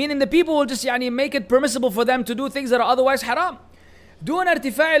 meaning the people will just make it permissible for them to do things that are otherwise haram. دون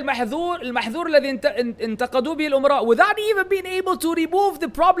ارتفاع المحذور الذي انتقدوا به الأمراء, without even being able to remove the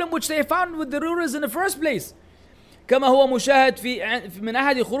problem which they found with the rulers in the first place. كما هو مشاهد من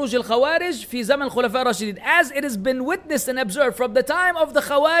أحد خروج الخوارج في زمن الخلفاء الراشدين, as it has been witnessed and observed from the time of the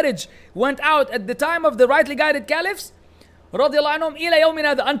Khawarij went out at the time of the rightly guided caliphs رضي الله عنهم إلى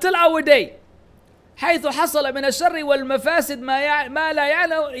يومنا هذا, until our day, حيث حصل من الشر والمفاسد ما لا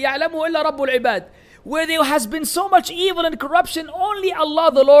يعلمه إلا رب العباد, where there has been so much evil and corruption only Allah,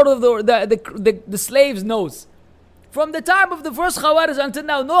 the Lord of the slaves, knows. From the time of the first Khawarij until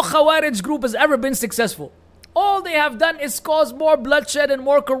now, no Khawarij group has ever been successful. All they have done is cause more bloodshed and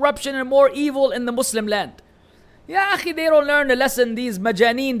more corruption and more evil in the Muslim land. Ya akhi, they don't learn the lesson. These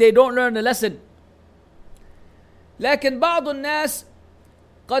majaneen, they don't learn the lesson. لكن بعض الناس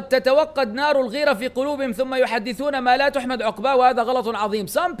قد تتوقد نار الغيرة في قلوبهم ثم يحدثون ما لا تحمد عقباه وهذا غلط عظيم.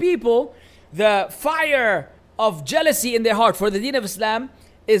 Some people, the fire of jealousy in their heart for the deen of Islam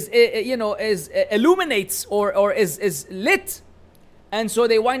is illuminates or is lit. And so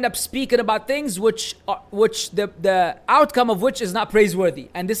they wind up speaking about things which the outcome of which is not praiseworthy.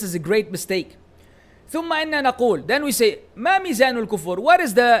 And this is a great mistake. ثم إننا نقول, then we say, ما ميزان الكفر? What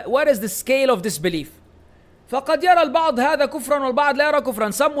is the scale of disbelief? فقد يرى البعض هذا كفرا والبعض لا يرى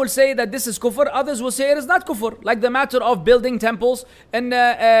كفرا. Some will say that this is kufr, others will say it is not kufr, like the matter of building temples in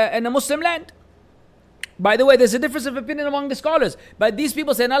a Muslim land. By the way, there's a difference of opinion among the scholars, but these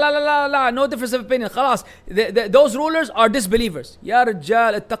people say, no difference of opinion, خلاص, those rulers are disbelievers. يا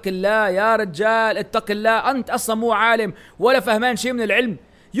رجال اتق الله, يا رجال اتق الله, أنت أصلا مو عالم ولا فهمان شيء من العلم.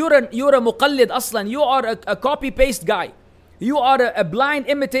 You're a مقلد أصلا. You are a copy-paste guy. You are a blind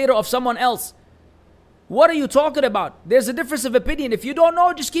imitator of someone else. What are you talking about? There's a difference of opinion. If you don't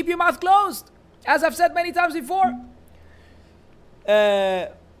know, just keep your mouth closed. As I've said many times before.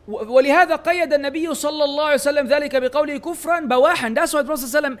 ولهذا قيد النبي صلى الله عليه وسلم ذلك بقوله كفرا بواحا. That's why the Prophet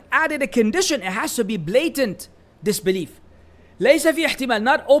ﷺ added a condition. It has to be blatant disbelief. ليس في احتمال,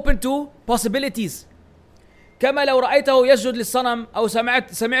 not open to possibilities. كما لو رأيته يسجد للصنم أو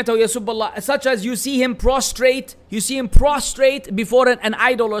سمعته يسب الله, such as you see him prostrate before an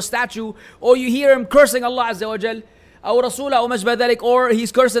idol or statue, or you hear him cursing Allah عز وجل أو رسوله أو ما شابه ذلك, or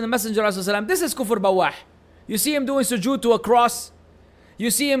he's cursing the Messenger عليه السلام. This is kufr bawah. You see him doing sujood to a cross, you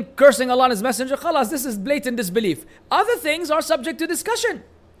see him cursing Allah and his Messenger, خلاص, this is blatant disbelief. Other things are subject to discussion.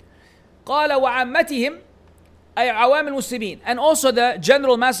 قال وعامتهم أي عوام المسلمين, and also the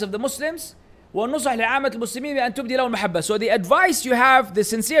general mass of the Muslims. والنصح لعامة المسلمين بأن تبدي له المحبة. So the advice you have, the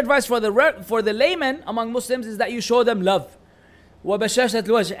sincere advice for the laymen among Muslims is that you show them love. وبشاشة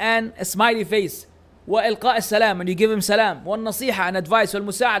الوجه, and a smiley face. وإلقاء السلام, and you give him salam. والنصيحة, and advice.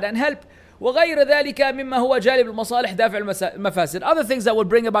 والمساعدة, and help. وغير ذلك مما هو جالب المصالح دافع المفاسد. Other things that will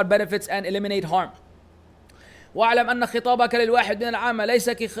bring about benefits and eliminate harm. واعلم أن خطابك للواحد من العامة ليس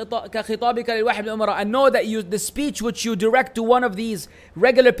كخطابك للواحد من الأمراء. And know that the speech which you direct to one of these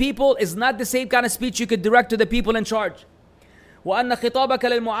regular people is not the same kind of speech you could direct to the people in charge. وأن خطابك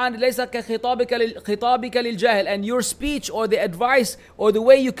للمعاند ليس كخطابك للجاهل. And your speech or the advice or the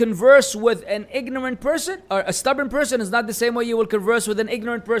way you converse with an ignorant person or a stubborn person is not the same way you will converse with an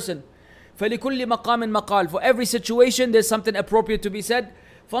ignorant person. فلكل مقام مقال. For every situation there's something appropriate to be said.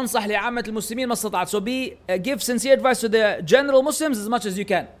 فانصح لعامة المسلمين ما استطعت. So give sincere advice to the general Muslims as much as you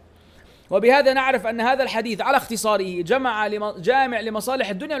can. وبهذا نعرف أن هذا الحديث على اختصاره جامع لمصالح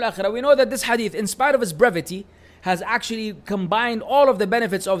الدنيا والآخرة. We know that this hadith, in spite of its brevity, has actually combined all of the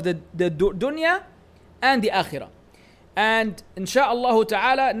benefits of the dunya and the akhirah. And insha'Allah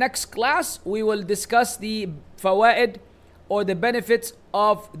ta'ala, next class we will discuss the fawaid or the benefits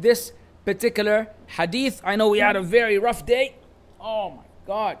of this particular hadith. I know we had a very rough day. Oh my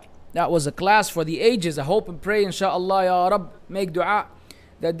God, that was a class for the ages. I hope and pray, inshallah, ya Rabb, make dua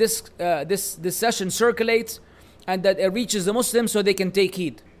that this session circulates and that it reaches the Muslims so they can take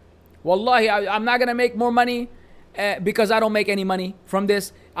heed. Wallahi, I'm not gonna make more money because I don't make any money from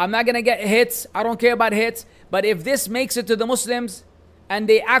this. I'm not gonna get hits. I don't care about hits. But if this makes it to the Muslims and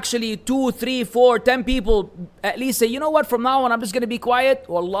they actually 2, 3, 4, 10 people at least say, you know what, from now on I'm just going to be quiet,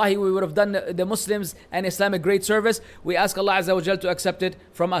 wallahi, we would have done the Muslims and Islam a great service. We ask Allah Azza wa Jal to accept it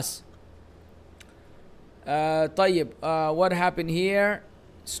from us. طيب, what happened here?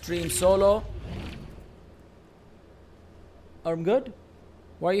 Stream solo. I'm good?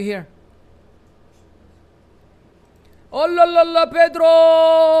 Why are you here? Oh la la la,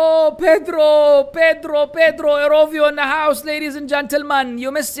 Pedro, Erovio in the house, ladies and gentlemen. You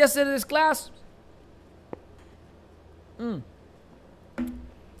missed yesterday's class.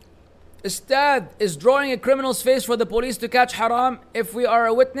 Ustadh, is drawing a criminal's face for the police to catch haram if we are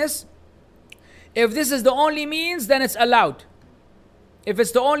a witness? If this is the only means, then it's allowed. If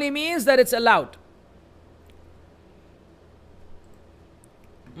it's the only means, then it's allowed.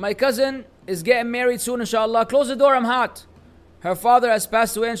 My cousin is getting married soon, inshallah. Close the door, I'm hot. Her father has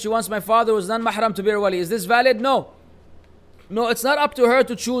passed away and she wants my father, who's non-mahram, to be her wali. Is this valid? No. No, it's not up to her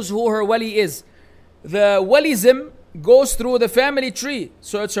to choose who her wali is. The walism goes through the family tree.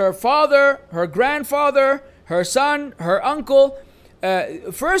 So it's her father, her grandfather, her son, her uncle.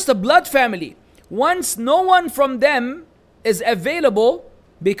 First, a blood family. Once no one from them is available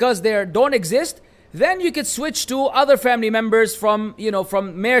because they don't exist, then you could switch to other family members from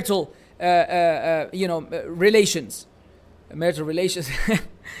marital relations. Marital relations.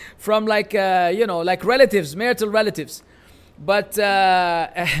 From like relatives, marital relatives. But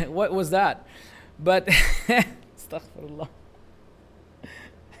what was that? But astaghfirullah.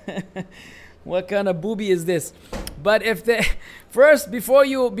 What kind of booby is this? But if first, before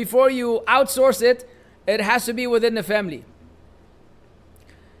you outsource it, it has to be within the family.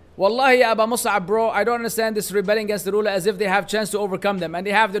 Wallahi, Aba Mussab, bro, I don't understand this rebelling against the ruler as if they have chance to overcome them and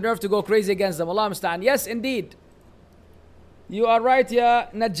they have the nerve to go crazy against them. Allah musta'an. Yes, indeed. You are right, ya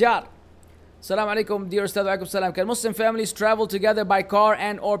Najjar. Salam alaikum, dear Ustadh. Alaikum salam. Can Muslim families travel together by car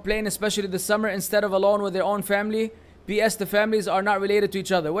and or plane, especially this summer, instead of alone with their own family? P.S. The families are not related to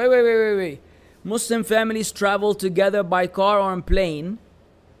each other. Wait. Muslim families travel together by car or on plane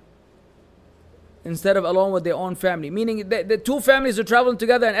instead of alone with their own family. Meaning the two families are traveling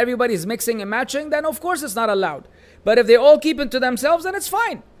together and everybody's mixing and matching, then of course it's not allowed. But if they all keep it to themselves, then it's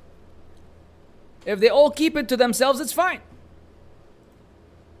fine. If they all keep it to themselves, it's fine.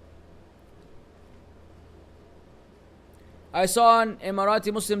 I saw an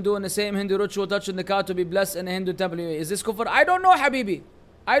Emirati Muslim doing the same Hindu ritual, touching the cow to be blessed in a Hindu temple. Is this kufr? I don't know, Habibi.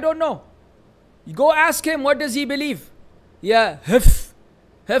 I don't know. You go ask him, what does he believe? Yeah, hif.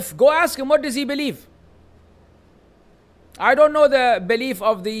 Go ask him, what does he believe? I don't know the belief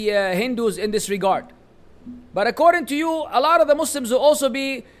of the Hindus in this regard. But according to you, a lot of the Muslims will also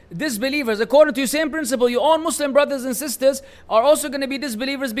be disbelievers. According to your same principle, your own Muslim brothers and sisters are also going to be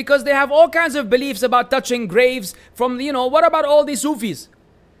disbelievers because they have all kinds of beliefs about touching graves from, what about all these Sufis?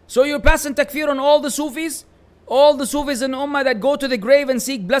 So you're passing takfir on all the Sufis? All the Sufis in Ummah that go to the grave and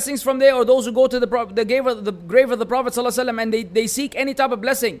seek blessings from there, or those who go to the grave of the Prophet ﷺ and they seek any type of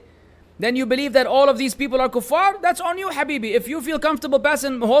blessing. Then you believe that all of these people are kuffar? That's on you, Habibi. If you feel comfortable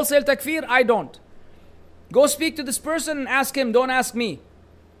passing wholesale takfir, I don't. Go speak to this person and ask him, don't ask me.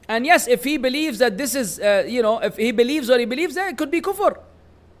 And yes, if he believes that this is, if he believes what he believes, then it could be kufr.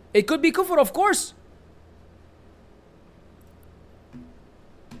 It could be kufr, of course.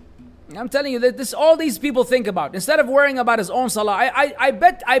 I'm telling you that this all these people think about. Instead of worrying about his own salah, I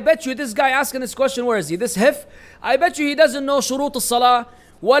bet you this guy asking this question, where is he? This hif, I bet you he doesn't know shurut al-salah,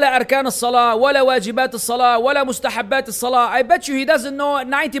 wala arkan al-salah, wala wajibat al-salah, wala mustahabbat al-salah. I bet you he doesn't know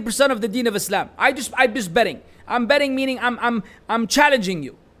 90% of the deen of Islam. I'm just betting. I'm betting meaning I'm challenging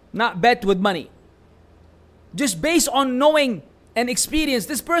you. Not bet with money. Just based on knowing and experience,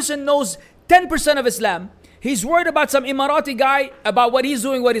 this person knows 10% of Islam. He's worried about some Emirati guy, about what he's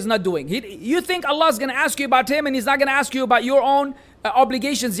doing, what he's not doing. You think Allah's going to ask you about him and he's not going to ask you about your own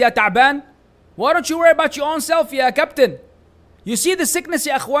obligations, ya ta'ban? Why don't you worry about your own self, ya captain? You see the sickness,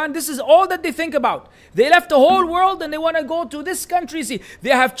 ya akhwan? This is all that they think about. They left the whole world and they want to go to this country. See,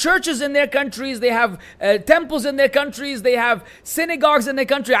 they have churches in their countries. They have temples in their countries. They have synagogues in their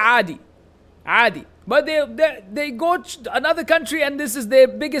country. Adi. But they go to another country and this is their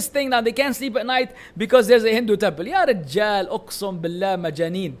biggest thing now. They can't sleep at night because there's a Hindu temple. Ya Rajjal, uqsum billah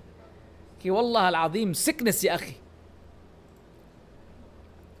majaneen. Ki wallah al-azim, sickness, ya akhi.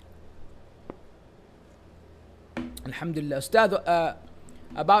 Alhamdulillah. Ustadh,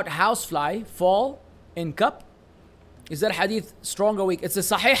 about housefly fall in cup. Is that hadith strong or weak? It's a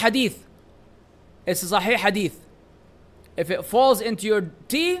sahih hadith. It's a sahih hadith. If it falls into your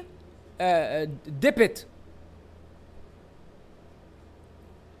tea, dip it.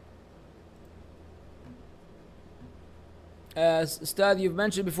 Ustadh, you've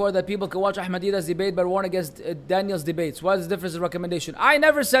mentioned before that people can watch Ahmadiyyah's debate but warn against Daniel's debates. What is the difference in recommendation? I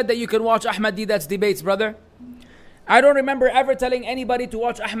never said that you can watch Ahmadiyyah's debates, brother. I don't remember ever telling anybody to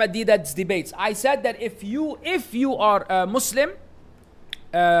watch Ahmadiyyah's debates. I said that if you are a Muslim,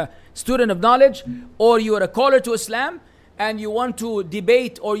 student of knowledge, or you are a caller to Islam, and you want to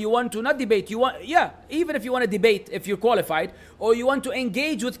debate, or you want to not debate, even if you want to debate, if you're qualified, or you want to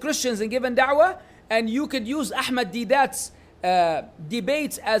engage with Christians and give them da'wah, and you could use Ahmadiyyah's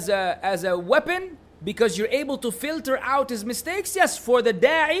debates as a weapon, because you're able to filter out his mistakes. Yes, for the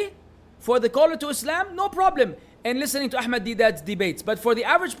da'i, for the caller to Islam, no problem in listening to Ahmadiyyah's debates. But for the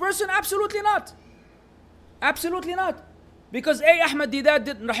average person, absolutely not. Absolutely not. Because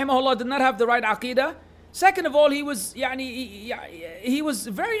Ahmadiyyah, rahimahullah, did not have the right aqidah. Second of all, he was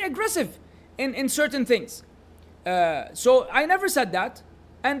very aggressive in certain things. So I never said that.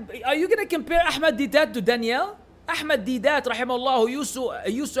 And are you going to compare Ahmadiyyah to Daniel? Ahmadiyyah, rahimahullah, who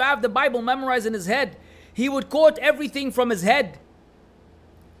used to have the Bible memorized in his head. He would quote everything from his head.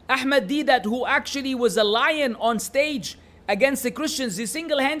 Ahmadiyyah, who actually was a lion on stage against the Christians, he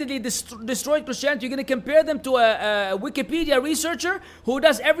single-handedly destroyed Christianity. You're going to compare them to a Wikipedia researcher who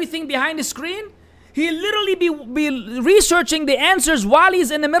does everything behind the screen? He'll literally be researching the answers while he's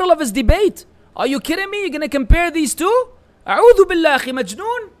in the middle of his debate. Are you kidding me? You're going to compare these two? A'udhu billahi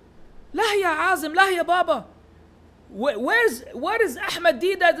majnoon. La ya azim, la ya baba. What is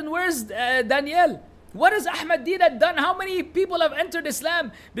Ahmadiyyah and where's Daniel? What has Ahmadiyyah done? How many people have entered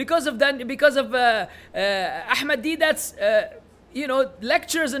Islam because of Ahmadiyyah's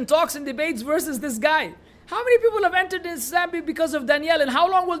lectures and talks and debates versus this guy? How many people have entered Islam because of Daniel, and how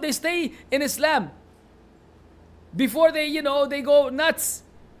long will they stay in Islam before they go nuts?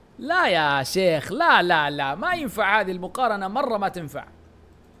 لا يا شيخ لا ما ينفع هذه المقارنة مرة ما تنفع.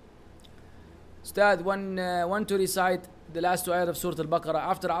 Ustadh, when to recite the last two ayat of Surah Al-Baqarah,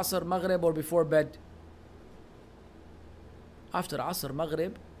 after Asr, Maghrib, or before bed? After Asr,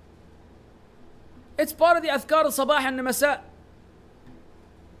 Maghrib. It's part of the Adhkar al-Sabah and al-Masa.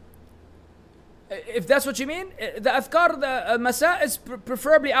 If that's what you mean, the Adhkar, the Masa is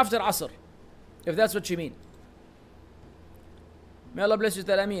preferably after Asr. If that's what you mean. May Allah bless you,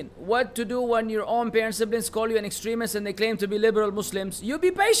 Tameem. What to do when your own parents, siblings call you an extremist and they claim to be liberal Muslims? You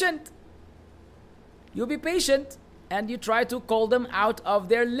be patient. You be patient and you try to call them out of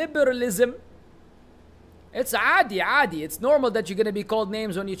their liberalism. It's adi. It's normal that you're going to be called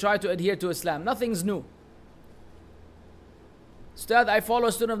names when you try to adhere to Islam. Nothing's new. Ustadh, I follow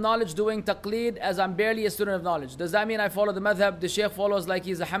a student of knowledge doing taqleed as I'm barely a student of knowledge. Does that mean I follow the madhab the Shaykh follows like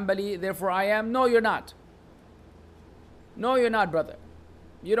he's a Hanbali, therefore I am? No, you're not. No, you're not, brother.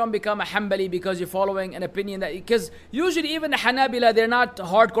 You don't become a Hanbali because you're following an opinion that... Because usually even the Hanabila, they're not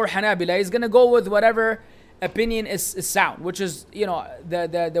hardcore Hanabila. He's going to go with whatever opinion is sound, which is, you know,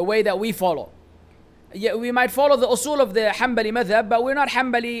 the way that we follow. Yeah, we might follow the usul of the Hanbali madhab, but we're not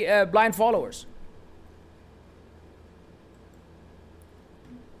Hanbali blind followers.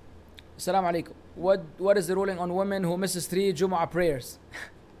 Assalamu alaikum. What is the ruling on women who misses 3 Jumu'ah prayers?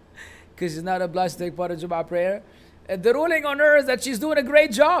 Because she's not obliged to take part in Jumu'ah prayer. The ruling on her is that she's doing a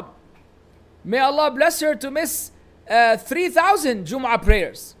great job. May Allah bless her to miss 3,000 Jumu'ah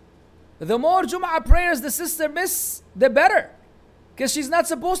prayers. The more Jumu'ah prayers the sister miss, the better. Because she's not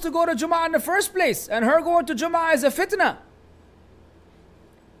supposed to go to Jumu'ah in the first place. And her going to Jumu'ah is a fitna.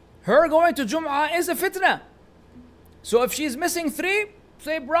 Her going to Jumu'ah is a fitna. So if she's missing 3,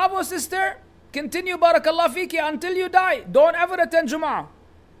 say, bravo sister, continue barakallah fiki until you die. Don't ever attend Jumu'ah.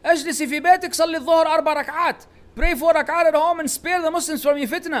 اجلسي في بيتك صلي الظهر 4 ركعات. Pray 4 rak'at at home and spare the Muslims from your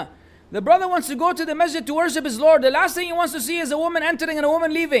fitna. The brother wants to go to the masjid to worship his Lord. The last thing he wants to see is a woman entering and a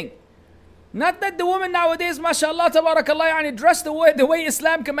woman leaving. Not that the woman nowadays, mashallah, tabarakallah, dress the way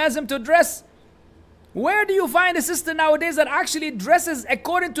Islam commands him to dress. Where do you find a sister nowadays that actually dresses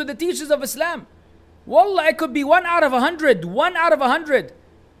according to the teachings of Islam? Wallah, it could be 1 out of 100. 1 out of 100.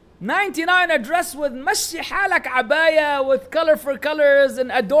 99 are dressed with mashi halak abaya, with colorful colors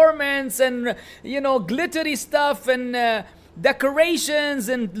and adornments and, you know, glittery stuff and decorations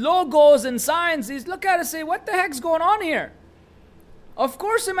and logos and signs. He's look at it and say, what the heck's going on here? Of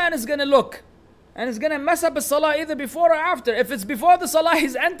course a man is going to look and is going to mess up his salah either before or after. If it's before the salah,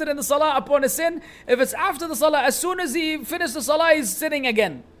 he's entered in the salah upon a sin. If it's after the salah, as soon as he finished the salah, he's sitting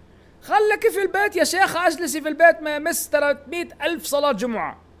again. خلك في البيت يا شيخ, اجلسي في البيت, ما مس 300,000 صلاة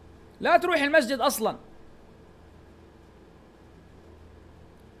جمعة. لا تروح المسجد أصلا.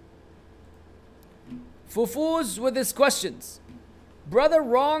 Fufuz with his questions. Brother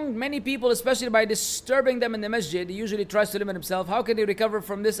wronged many people, especially by disturbing them in the masjid. He usually tries to limit himself. How can he recover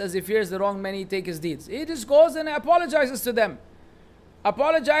from this as he fears the wrong many take his deeds? He just goes and apologizes to them.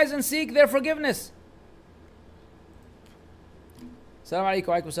 Apologize and seek their forgiveness. Assalamu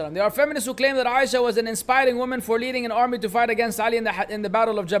alaikum. There are feminists who claim that Aisha was an inspiring woman for leading an army to fight against Ali in the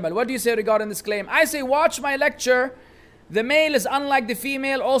battle of Jamal. What do you say regarding this claim? I say watch my lecture. The male is unlike the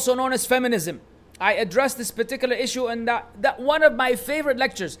female, also known as feminism. I address this particular issue in that one of my favorite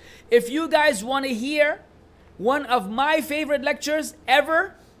lectures. If you guys want to hear one of my favorite lectures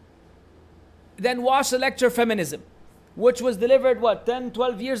ever, then watch the lecture Feminism, which was delivered 10,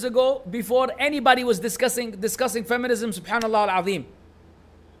 12 years ago, before anybody was discussing feminism, subhanallah al-azim.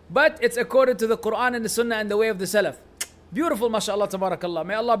 But it's according to the Quran and the Sunnah and the way of the Salaf. Beautiful, mashallah, tabarakallah.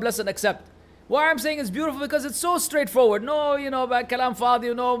 May Allah bless and accept. Why I'm saying it's beautiful? Because it's so straightforward. No, كلام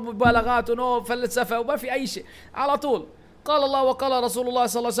فاضي, no مبالغات, no فلسفة, وما في أي شيء. على طول. قال الله وقال رسول الله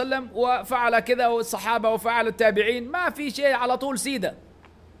صلى الله عليه وسلم وفعل كذا والصحابة وفعل التابعين. ما في شيء, على طول سيدة.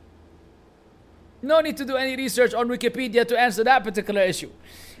 No need to do any research on Wikipedia to answer that particular issue.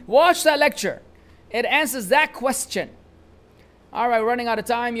 Watch that lecture. It answers that question. Alright, running out of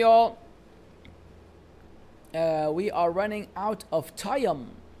time, y'all. We are running out of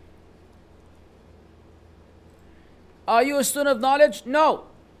time. Are you a student of knowledge? No.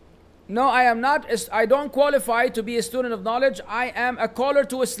 No, I am not. I don't qualify to be a student of knowledge. I am a caller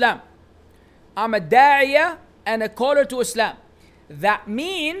to Islam. I'm a da'iyah and a caller to Islam. That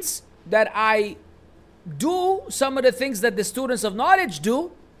means that I do some of the things that the students of knowledge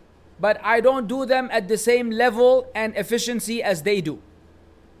do, but I don't do them at the same level and efficiency as they do.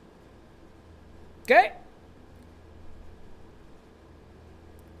 Okay?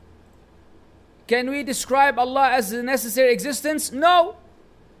 Can we describe Allah as a necessary existence? No.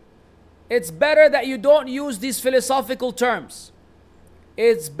 It's better that you don't use these philosophical terms.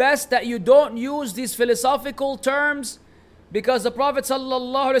 It's best that you don't use these philosophical terms Because the Prophet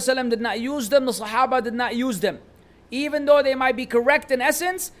ﷺ did not use them, the Sahaba did not use them. Even though they might be correct in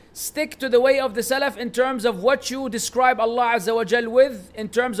essence, stick to the way of the Salaf in terms of what you describe Allah Azza wa Jal with, in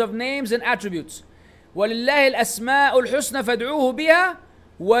terms of names and attributes. وَلِلَّهِ الْأَسْمَاءُ الْحُسْنَى فَادْعُوهُ بِهَا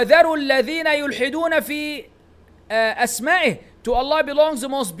وَذَرُوا الَّذِينَ يُلْحِدُونَ فِي أَسْمَائِهِ. To Allah belongs the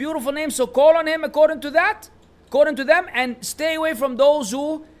most beautiful name, so call on Him according to that, according to them, and stay away from those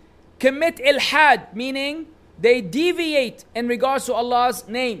who commit ilhad, meaning they deviate in regards to Allah's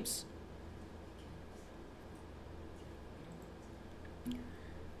names.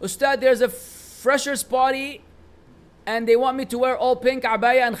 Ustadh, there's a freshers party and they want me to wear all pink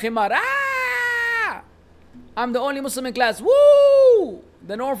abaya and khimar. Ah! I'm the only Muslim in class. Woo!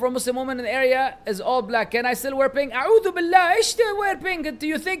 The norm for a Muslim woman in the area is all black. Can I still wear pink? A'udhu billah. Ish do wear pink? Do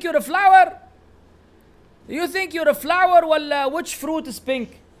you think you're a flower? Do you think you're a flower? Well, which fruit is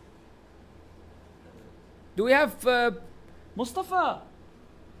pink? Do we have Mustafa?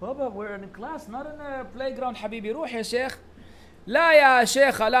 Baba, we're in a class, not in a playground. Habibi, روح يا شيخ. لا يا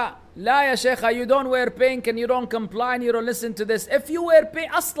شيخة لا لا يا شيخة, you don't wear pink and you don't comply and you don't listen to this. If you wear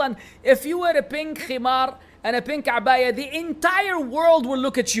pink, أصلا if you wear a pink khimar and a pink abaya, the entire world will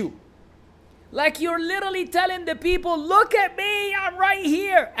look at you. Like you're literally telling the people, look at me, I'm right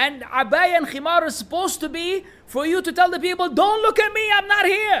here. And abaya and khimar is supposed to be for you to tell the people, don't look at me, I'm not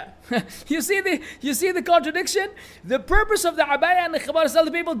here. You see the contradiction? The purpose of the abaya and the khimar is to tell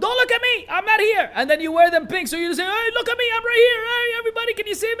the people, don't look at me, I'm not here. And then you wear them pink, so you say, hey, look at me, I'm right here. Hey, everybody, can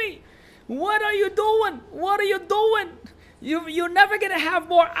you see me? What are you doing? What are you doing? You're never going to have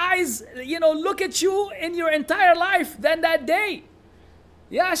more eyes, look at you in your entire life than that day.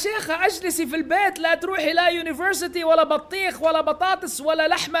 يا شيخة اجلسي في البيت, لا تروحي لا يونيفرسيتي ولا بطيخ ولا بطاطس ولا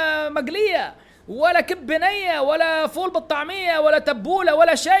لحمة مقلية ولا كب نية ولا فول بالطعمية ولا تبولة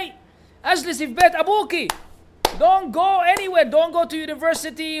ولا شيء. اجلسي في بيت أبوكي. Don't go anywhere. Don't go to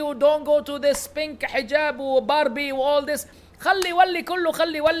university or don't go to this pink hijab or Barbie or all this. خلي ولي كله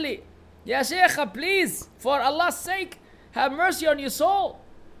خلي ولي. يا شيخة, please, for Allah's sake, have mercy on your soul.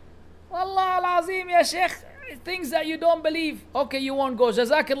 والله العظيم يا شيخ, things that you don't believe. Okay, you won't go.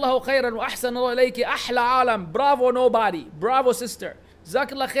 جزاك الله خيرا وأحسن الله إليك. أحلى عالم. Bravo nobody. Bravo sister.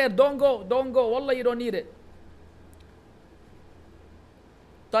 جزاك الله خير. Don't go. Don't go. والله you don't need it.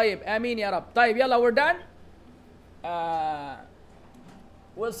 طيب آمين يا رب. طيب يلا, we're done.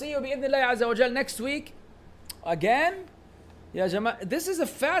 We'll see you بإذن الله عز وجل next week. Again? يا جماعة, this is a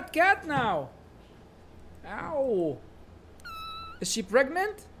fat cat now. Ow. Is she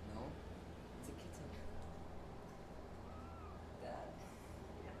pregnant?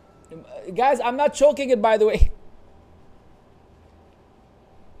 Guys, I'm not choking it, by the way.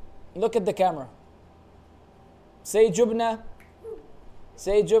 Look at the camera. Say Jubna.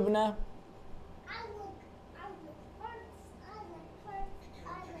 Say Jubna.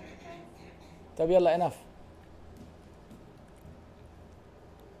 طب يلا, enough.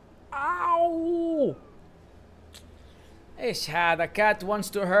 Ow! ايش هذا? Cat wants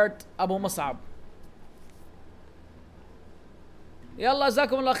to hurt Abu Mussab. يلا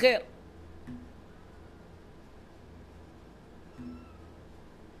جزاكم الله خير.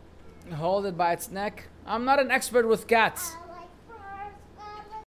 Hold it by its neck. I'm not an expert with cats.